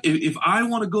know what? If I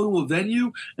want to go to a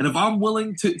venue, and if I'm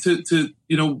willing to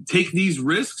take these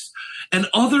risks, and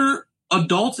other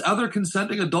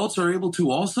consenting adults are able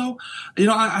to also,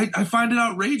 I find it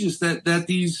outrageous that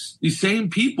these same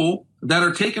people that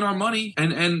are taking our money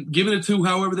and giving it to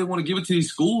however they want to give it to these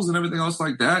schools and everything else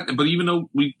like that. But even though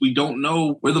we don't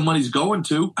know where the money's going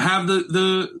to, have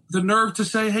the nerve to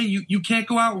say, hey, you can't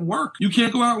go out and work. You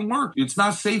can't go out and work. It's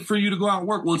not safe for you to go out and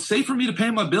work. Well, it's safe for me to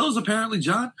pay my bills, apparently,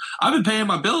 John. I've been paying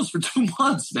my bills for 2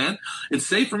 months, man. It's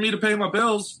safe for me to pay my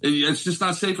bills. It's just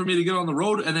not safe for me to get on the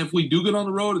road. And if we do get on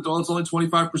the road, it's only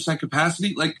 25%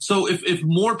 capacity. Like, so if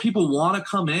more people want to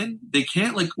come in, they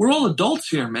can't. Like, we're all adults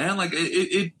here, man. Like,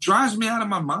 it drives me out of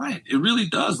my mind. It really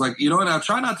does. Like, and I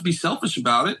try not to be selfish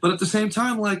about it, but at the same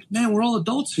time, like, man, we're all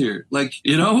adults here. Like,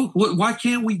 why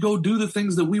can't we go do the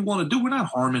things that we want to do? We're not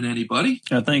harming anybody.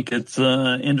 I think it's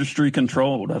industry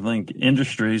controlled. I think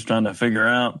industry is trying to figure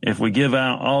out, if we give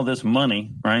out all this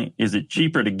money, right, is it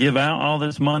cheaper to give out all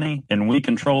this money and we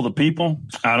control the people?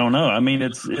 I don't know. I mean,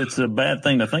 it's a bad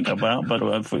thing to think about, but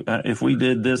if we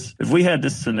did this, if we had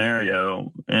this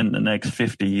scenario in the next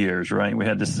 50 years, right, we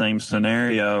had the same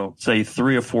scenario, say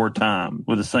 3 or 4 times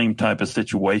with the same type of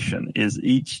situation, is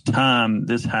each time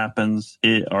this happens,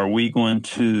 are we going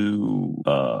to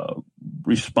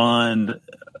respond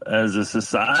as a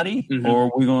society, or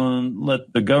are we going to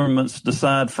let the governments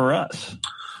decide for us?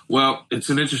 Well, it's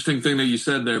an interesting thing that you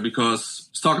said there, because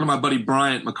I was talking to my buddy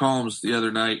Bryant McCombs the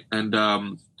other night, and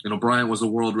Bryant was a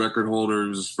world record holder. He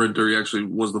was a sprinter. He actually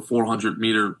was the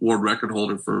 400-meter world record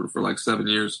holder for like 7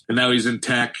 years. And now he's in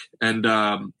tech, and,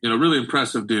 really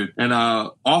impressive dude. And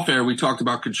off air, we talked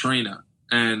about Katrina.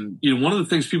 And, one of the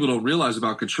things people don't realize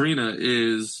about Katrina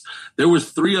is there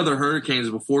was 3 other hurricanes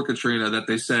before Katrina that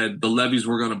they said the levees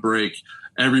were going to break.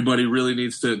 Everybody really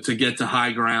needs to get to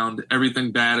high ground.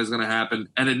 Everything bad is going to happen.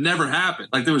 And it never happened.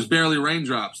 Like, there was barely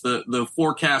raindrops. The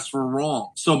forecasts were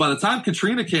wrong. So by the time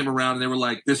Katrina came around and they were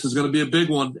like, this is going to be a big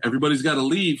one, everybody's got to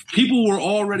leave, people were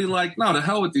already like, no, to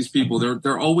hell with these people.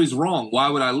 They're always wrong. Why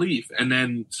would I leave? And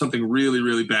then something really,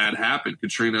 really bad happened.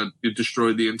 Katrina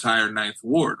destroyed the entire Ninth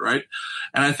Ward, right?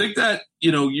 And I think that,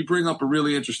 you bring up a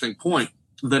really interesting point.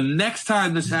 The next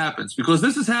time this happens, because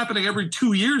this is happening every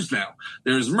 2 years now.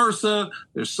 There's MRSA,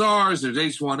 there's SARS, there's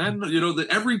H1N,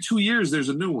 every 2 years there's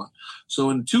a new one. So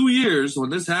in 2 years,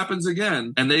 when this happens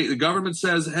again, and the government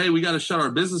says, hey, we got to shut our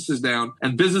businesses down,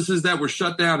 and businesses that were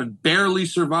shut down and barely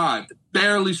survived.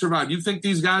 You think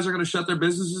these guys are going to shut their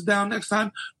businesses down next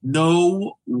time?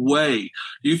 No way.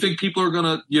 You think people are going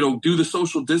to, do the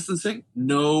social distancing?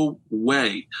 No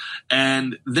way.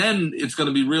 And then it's going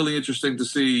to be really interesting to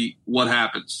see what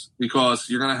happens, because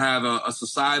you're going to have a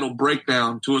societal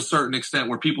breakdown to a certain extent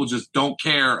where people just don't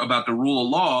care about the rule of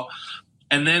law.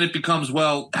 And then it becomes,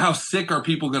 well, how sick are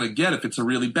people going to get if it's a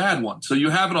really bad one? So you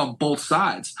have it on both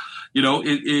sides.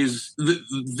 It is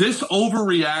this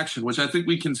overreaction, which I think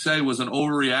we can say was an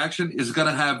overreaction, is going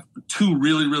to have two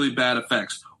really, really bad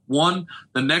effects. One,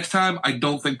 the next time, I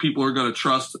don't think people are going to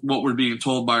trust what we're being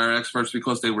told by our experts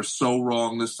because they were so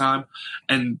wrong this time.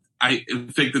 And I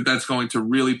think that that's going to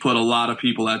really put a lot of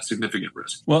people at significant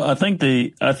risk. Well, I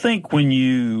think when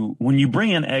you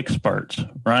bring in experts,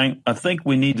 right, I think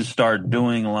we need to start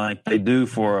doing like they do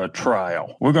for a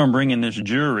trial. We're going to bring in this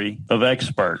jury of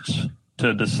experts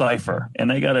to decipher,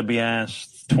 and they got to be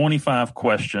asked 25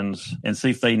 questions and see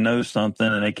if they know something,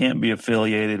 and they can't be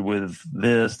affiliated with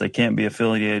this, they can't be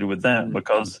affiliated with that,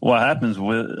 because what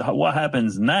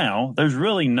happens now, there's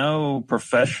really no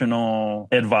professional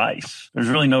advice. There's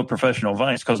really no professional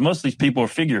advice because most of these people are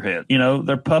figureheads.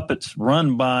 They're puppets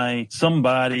run by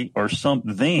somebody or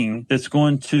something that's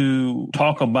going to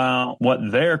talk about what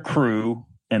their crew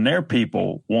and their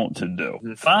people want to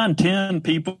do. Find 10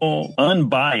 people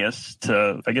unbiased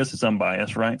I guess it's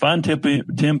unbiased, right? Find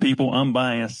 10 people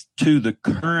unbiased to the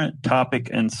current topic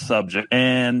and subject.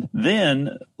 And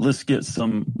then let's get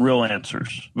some real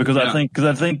answers. Because I think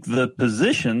the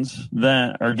positions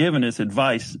that are giving this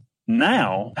advice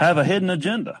now have a hidden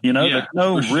agenda. There's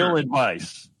no real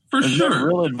advice. There's no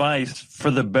real advice for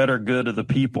the better good of the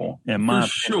people, in my opinion.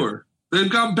 Sure. They've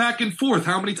gone back and forth.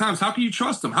 How many times? How can you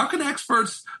trust them? How can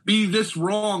experts be this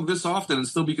wrong this often and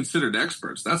still be considered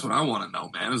experts? That's what I want to know,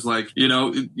 man. It's like,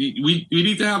 we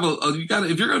need to have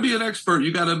if you're going to be an expert,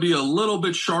 you got to be a little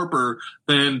bit sharper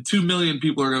than 2 million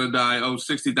people are going to die.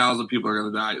 60,000 people are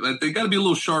going to die. Like, they got to be a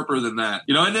little sharper than that,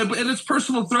 and it's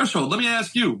personal threshold. Let me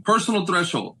ask you, personal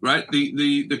threshold, right?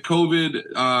 The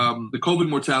COVID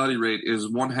mortality rate is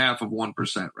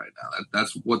 0.5% right now.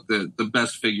 That's what the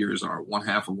best figures are,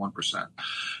 0.5%.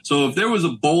 So if there was a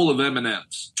bowl of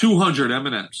M&Ms, 200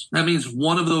 M&Ms, that means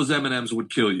one of those M&Ms would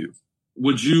kill you.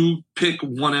 Would you pick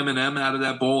one M&M out of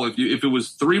that bowl? If it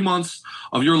was 3 months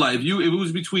of your life, if it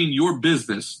was between your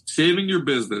business, saving your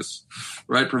business,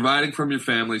 right, providing from your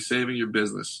family, saving your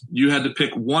business, you had to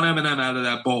pick one M&M out of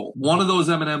that bowl. One of those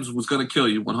M&Ms was going to kill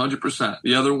you 100%.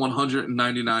 The other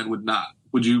 199 would not.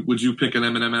 Would you pick an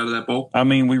M&M out of that bowl? I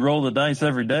mean, we roll the dice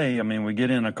every day. I mean, we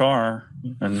get in a car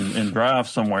and drive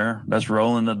somewhere. That's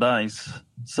rolling the dice.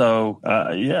 So,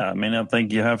 I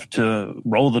think you have to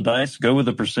roll the dice, go with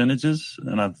the percentages,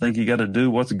 and I think you got to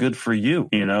do what's good for you,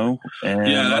 And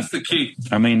that's the key.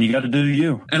 I mean, you got to do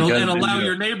you. And allow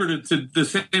your neighbor to the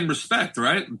same respect,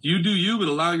 right? You do you, but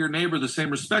allow your neighbor the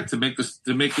same respect to make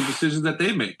the decisions that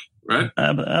they make. Right.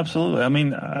 Absolutely. I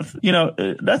mean, that's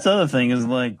the other thing is,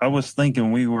 like, I was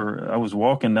thinking I was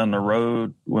walking down the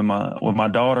road with my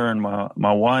daughter and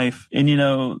my wife,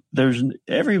 and, there's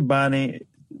everybody,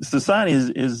 society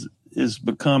is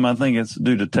become, I think it's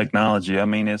due to technology. I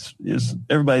mean, it's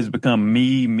everybody's become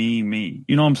me.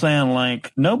 You know what I'm saying?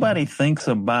 Like, nobody thinks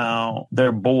about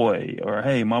their boy or,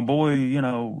 hey, my boy,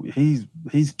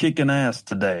 he's kicking ass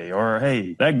today, or,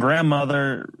 hey, that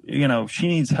grandmother, she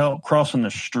needs help crossing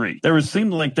the street.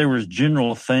 Seemed like there was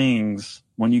general things.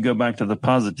 When you go back to the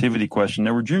positivity question,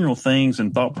 there were general things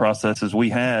and thought processes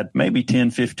we had maybe 10,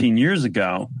 15 years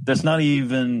ago that's not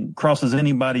even crosses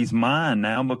anybody's mind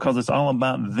now, because it's all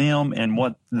about them and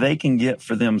what they can get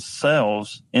for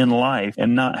themselves in life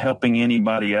and not helping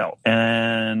anybody else.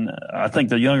 And I think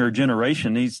the younger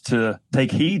generation needs to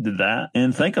take heed to that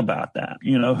and think about that.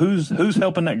 Who's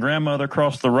helping that grandmother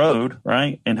cross the road,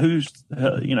 right? And who's,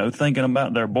 thinking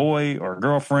about their boy or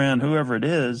girlfriend, whoever it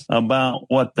is, about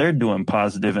what they're doing positive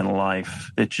positive in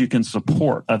life that you can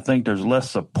support. I think there's less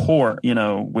support,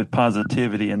 with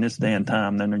positivity in this day and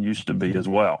time than there used to be as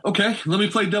well. Okay, let me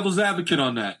play devil's advocate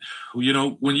on that.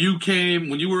 When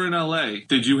you were in LA,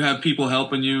 did you have people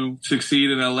helping you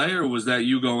succeed in LA, or was that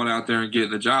you going out there and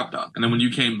getting the job done? And then when you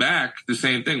came back, the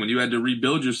same thing. When you had to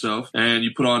rebuild yourself and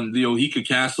you put on the Ohika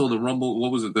Castle, the Rumble,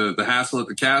 what was it, the Hassle at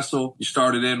the Castle? You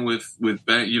started in with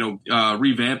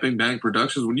revamping Bang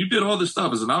Productions. When you did all this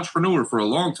stuff as an entrepreneur for a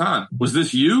long time, was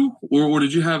this you, or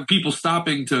did you have people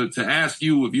stopping to ask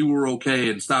you if you were okay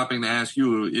and stopping to ask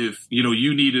you if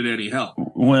you needed any help?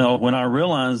 Well, when I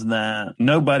realized that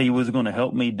nobody was going to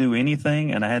help me do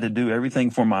anything and I had to do everything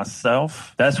for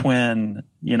myself, that's when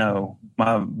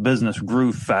my business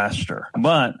grew faster.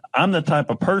 But I'm the type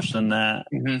of person that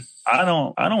I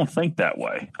don't think that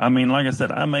way. I mean, like I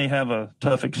said, I may have a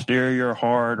tough exterior,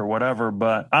 hard or whatever,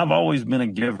 but I've always been a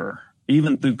giver.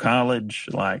 Even through college,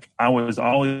 I was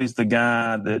always the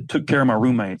guy that took care of my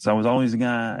roommates. I was always the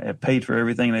guy that paid for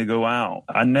everything they go out.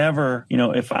 I never,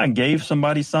 if I gave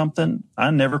somebody something,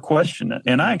 I never questioned it.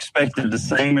 And I expected the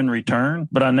same in return,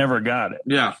 but I never got it.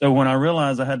 Yeah. So when I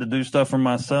realized I had to do stuff for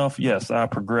myself, yes, I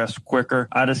progressed quicker.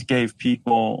 I just gave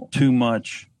people too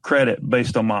much credit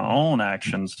based on my own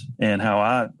actions and how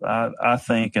I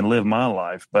think and live my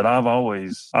life. But I've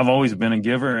always been a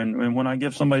giver. And when I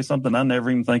give somebody something, I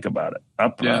never even think about it. I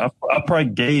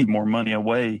probably gave more money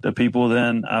away to people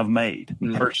than I've made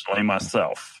personally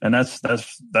myself. And that's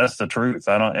the truth.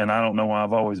 I don't know why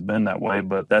I've always been that way,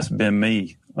 but that's been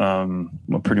me.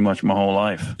 Pretty much my whole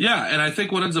life. Yeah, and I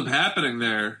think what ends up happening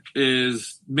there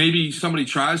is maybe somebody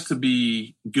tries to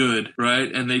be good,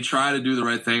 right? And they try to do the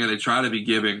right thing and they try to be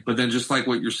giving, but then just like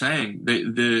what you're saying,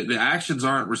 the actions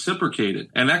aren't reciprocated.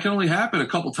 And that can only happen a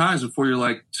couple times before you're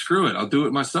like, screw it, I'll do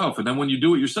it myself. And then when you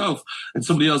do it yourself and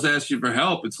somebody else asks you for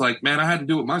help, it's like, man, I had to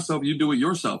do it myself, you do it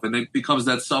yourself. And it becomes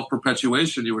that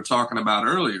self-perpetuation you were talking about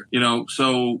earlier,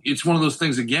 so it's one of those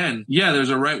things again, yeah, there's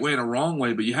a right way and a wrong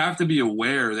way, but you have to be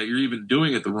aware that you're even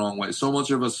doing it the wrong way. So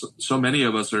many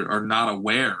of us are not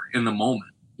aware in the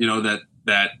moment,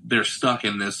 that they're stuck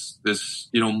in this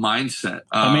mindset.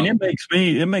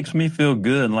 It makes me feel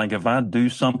good. Like if I do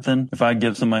something, if I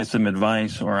give somebody some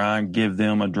advice or I give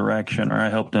them a direction or I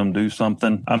help them do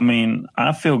something,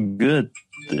 I feel good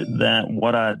that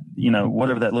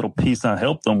whatever that little piece I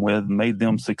helped them with made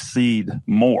them succeed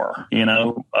more,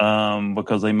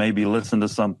 because they maybe listened to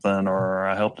something or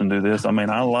I helped them do this.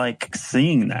 I like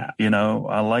seeing that,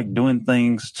 I like doing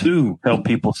things to help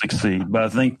people succeed. But I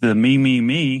think the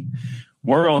me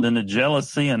world and the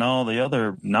jealousy and all the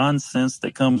other nonsense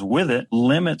that comes with it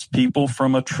limits people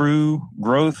from a true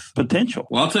growth potential.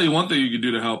 Well, I'll tell you one thing you can do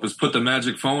to help is put the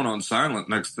magic phone on silent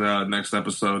next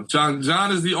episode.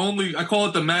 John is the only, I call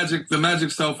it the magic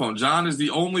cell phone. John is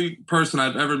the only person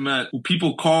I've ever met who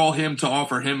people call him to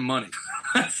offer him money.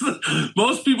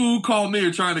 Most people who call me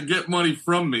are trying to get money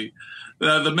from me.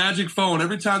 The magic phone,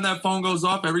 every time that phone goes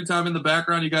off, every time in the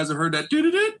background you guys have heard that,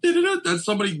 that's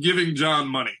somebody giving John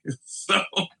money. So,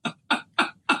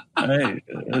 hey,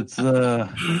 it's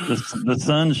the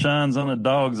sun shines on a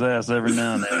dog's ass every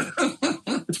now and then.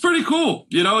 It's pretty cool,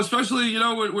 especially,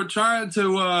 we're trying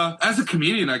to, as a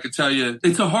comedian, I could tell you,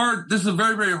 this is a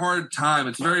very, very hard time.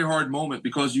 It's a very hard moment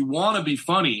because you want to be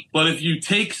funny. But if you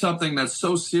take something that's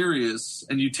so serious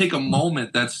and you take a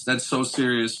moment that's so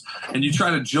serious and you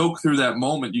try to joke through that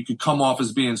moment, you could come off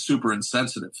as being super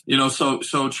insensitive,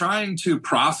 so trying to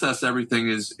process everything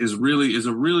is a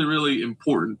really, really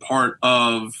important part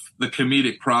of the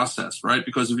comedic process, right?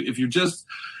 Because if you're just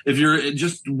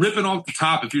ripping off the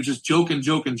top, if you're just joking,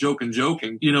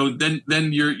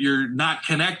 then you're not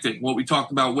connecting. What we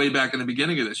talked about way back in the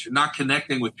beginning of this, you're not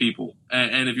connecting with people.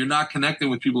 And if you're not connecting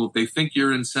with people, if they think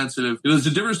you're insensitive, there's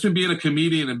a difference between being a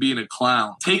comedian and being a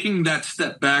clown. Taking that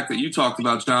step back that you talked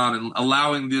about, John, and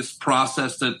allowing this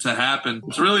process to happen,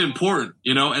 it's really important,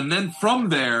 and then from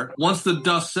there, once the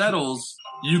dust settles,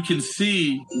 you can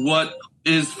see what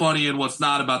is funny and what's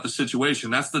not about the situation.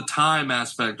 That's the time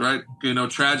aspect, right?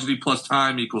 Tragedy plus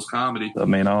time equals comedy.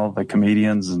 All the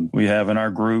comedians we have in our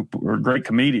group are great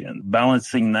comedians.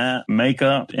 Balancing that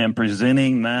makeup and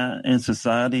presenting that in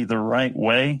society the right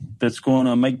way that's going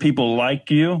to make people like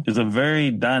you is a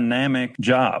very dynamic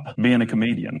job, being a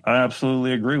comedian. I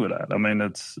absolutely agree with that.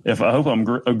 I hope I'm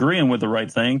agreeing with the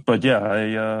right thing, but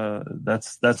yeah,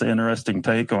 that's an interesting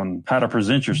take on how to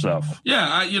present yourself.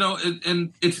 Yeah,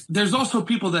 there's also also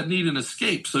people that need an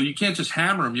escape. So you can't just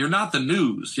hammer them. You're not the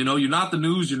news. You're not the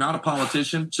news. You're not a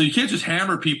politician. So you can't just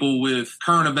hammer people with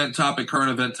current event topic.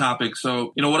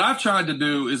 So, what I've tried to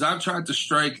do is I've tried to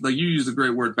strike, like you use the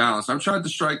great word balance. I've tried to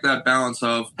strike that balance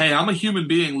of, hey, I'm a human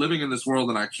being living in this world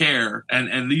and I care.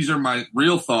 And these are my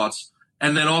real thoughts.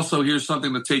 And then also here's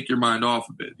something to take your mind off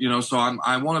of it. So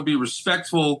I want to be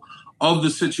respectful of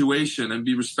the situation and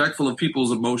be respectful of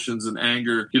people's emotions and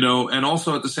anger, and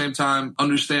also at the same time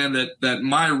understand that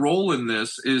my role in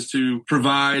this is to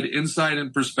provide insight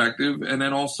and perspective and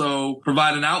then also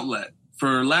provide an outlet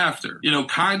for laughter,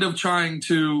 kind of trying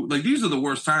to, like, these are the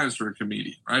worst times for a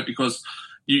comedian, right? Because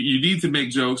you need to make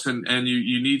jokes and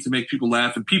you need to make people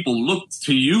laugh and people look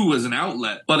to you as an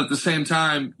outlet. But at the same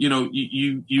time,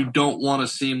 you don't want to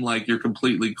seem like you're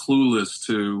completely clueless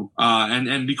to,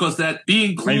 and because that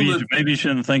being clueless. Maybe you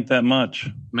shouldn't think that much.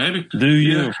 Maybe. Do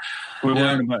you? Yeah. We're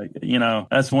worried about,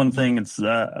 that's one thing. It's,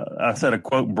 I said a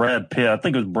quote, Brad Pitt. I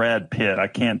think it was Brad Pitt. I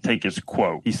can't take his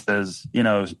quote. He says, in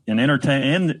I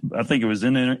think it was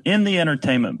in the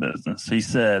entertainment business. He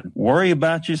said, worry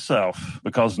about yourself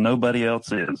because nobody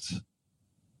else is,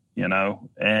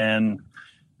 and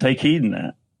take heed in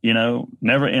that.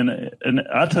 Never, and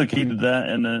I took heed to that,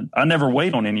 and I never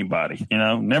wait on anybody,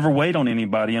 never wait on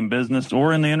anybody in business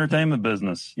or in the entertainment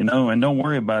business, and don't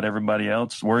worry about everybody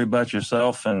else. Worry about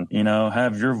yourself and,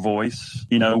 have your voice,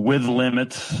 with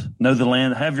limits, know the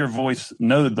land, have your voice,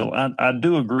 I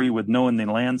do agree with knowing the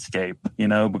landscape,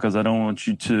 because I don't want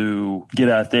you to get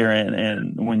out there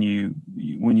and when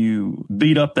you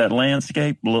beat up that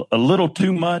landscape a little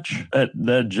too much,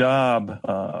 that job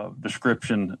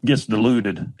description gets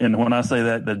diluted. And when I say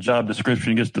that the job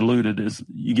description gets diluted, is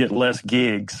you get less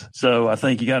gigs. So I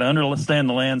think you got to understand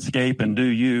the landscape and do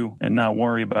you and not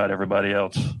worry about everybody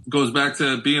else. Goes back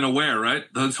to being aware, right?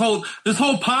 This whole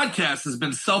podcast has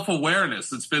been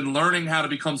self-awareness. It's been learning how to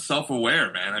become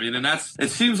self-aware, man. I mean, and it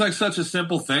seems like such a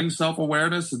simple thing,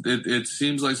 self-awareness. It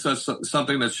seems like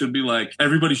something that should be like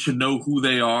everybody should know who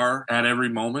they are at every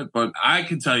moment. But I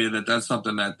can tell you that's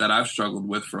something that I've struggled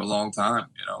with for a long time,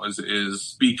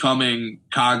 is becoming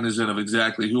cognizant of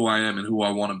exactly who I am and who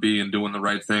I want to be and doing the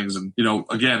right things. And,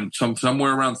 again,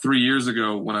 somewhere around 3 years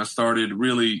ago when I started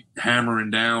really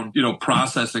hammering down,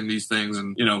 processing these things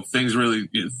and, things really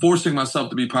forcing myself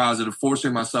to be positive,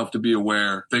 forcing myself to be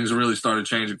aware, things really started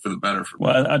changing for the better for me.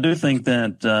 Well, I do think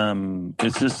that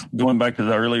it's just going back to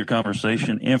the earlier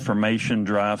conversation, information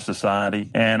drives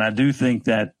society. And I do think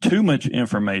that too much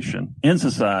information in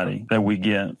society that we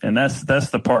get, and that's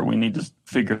the part we need to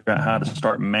figure out how to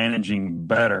start managing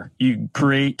better. You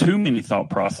create too many thought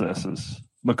processes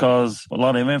because a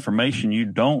lot of information you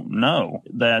don't know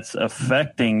that's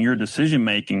affecting your decision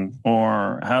making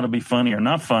or how to be funny or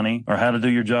not funny or how to do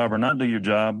your job or not do your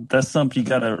job. That's something you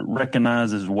got to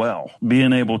recognize as well.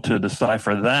 Being able to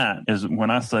decipher that is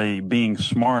when I say being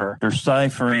smarter,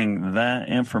 deciphering that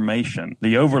information,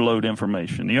 the overload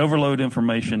information. The overload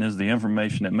information is the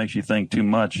information that makes you think too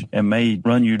much and may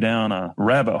run you down a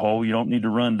rabbit hole you don't need to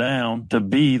run down to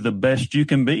be the best you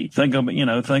can be. Think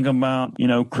about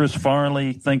Chris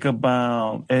Farley. Think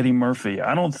about Eddie Murphy.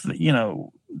 I don't,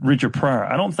 Richard Pryor.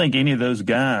 I don't think any of those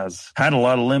guys had a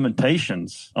lot of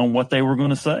limitations on what they were going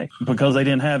to say because they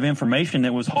didn't have information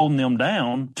that was holding them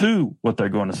down to what they're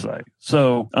going to say.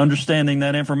 So understanding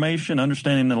that information,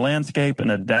 understanding the landscape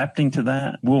and adapting to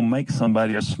that will make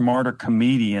somebody a smarter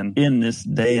comedian in this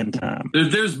day and time.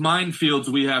 There's minefields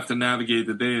we have to navigate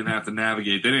that they didn't have to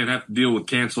navigate. They didn't have to deal with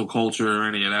cancel culture or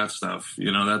any of that stuff.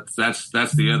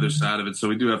 That's the other side of it. So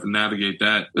we do have to navigate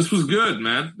that. This was good,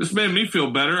 man. This made me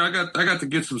feel better. I got to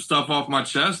get some stuff off my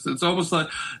chest. It's almost like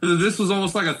this was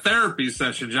almost like a therapy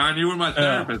session, John. You were my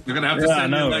therapist. I'm gonna have to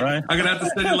send you right? I'm gonna have to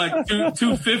send you like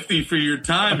 $250 for your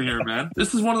time here, man.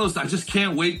 This is one of those. I just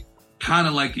can't wait. Kind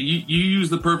of like you use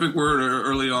the perfect word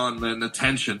early on, man. The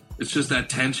tension. It's just that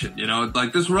tension,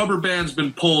 Like this rubber band's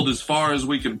been pulled as far as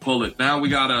we can pull it. Now we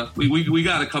gotta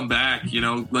come back,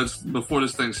 Let's before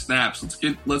this thing snaps. Let's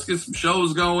get some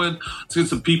shows going. Let's get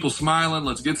some people smiling.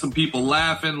 Let's get some people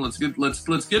laughing. Let's get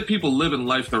people living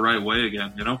life the right way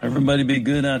again. Everybody be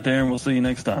good out there, and we'll see you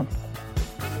next time.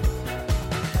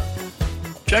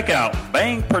 Check out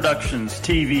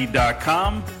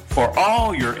BangProductionsTV.com for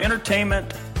all your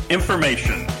entertainment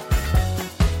information.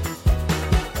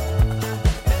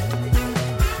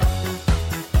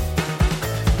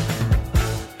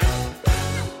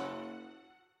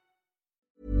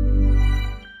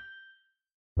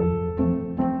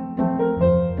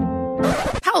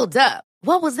 Hold up.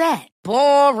 What was that?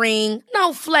 Boring.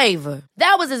 No flavor.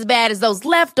 That was as bad as those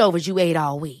leftovers you ate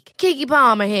all week. Keke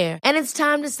Palmer here, and it's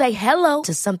time to say hello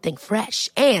to something fresh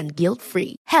and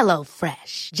guilt-free. Hello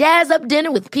Fresh. Jazz up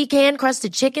dinner with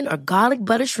pecan-crusted chicken or garlic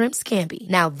butter shrimp scampi.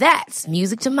 Now that's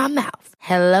music to my mouth.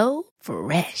 Hello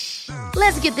Fresh.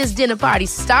 Let's get this dinner party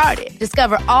started.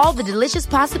 Discover all the delicious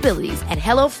possibilities at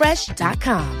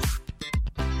HelloFresh.com.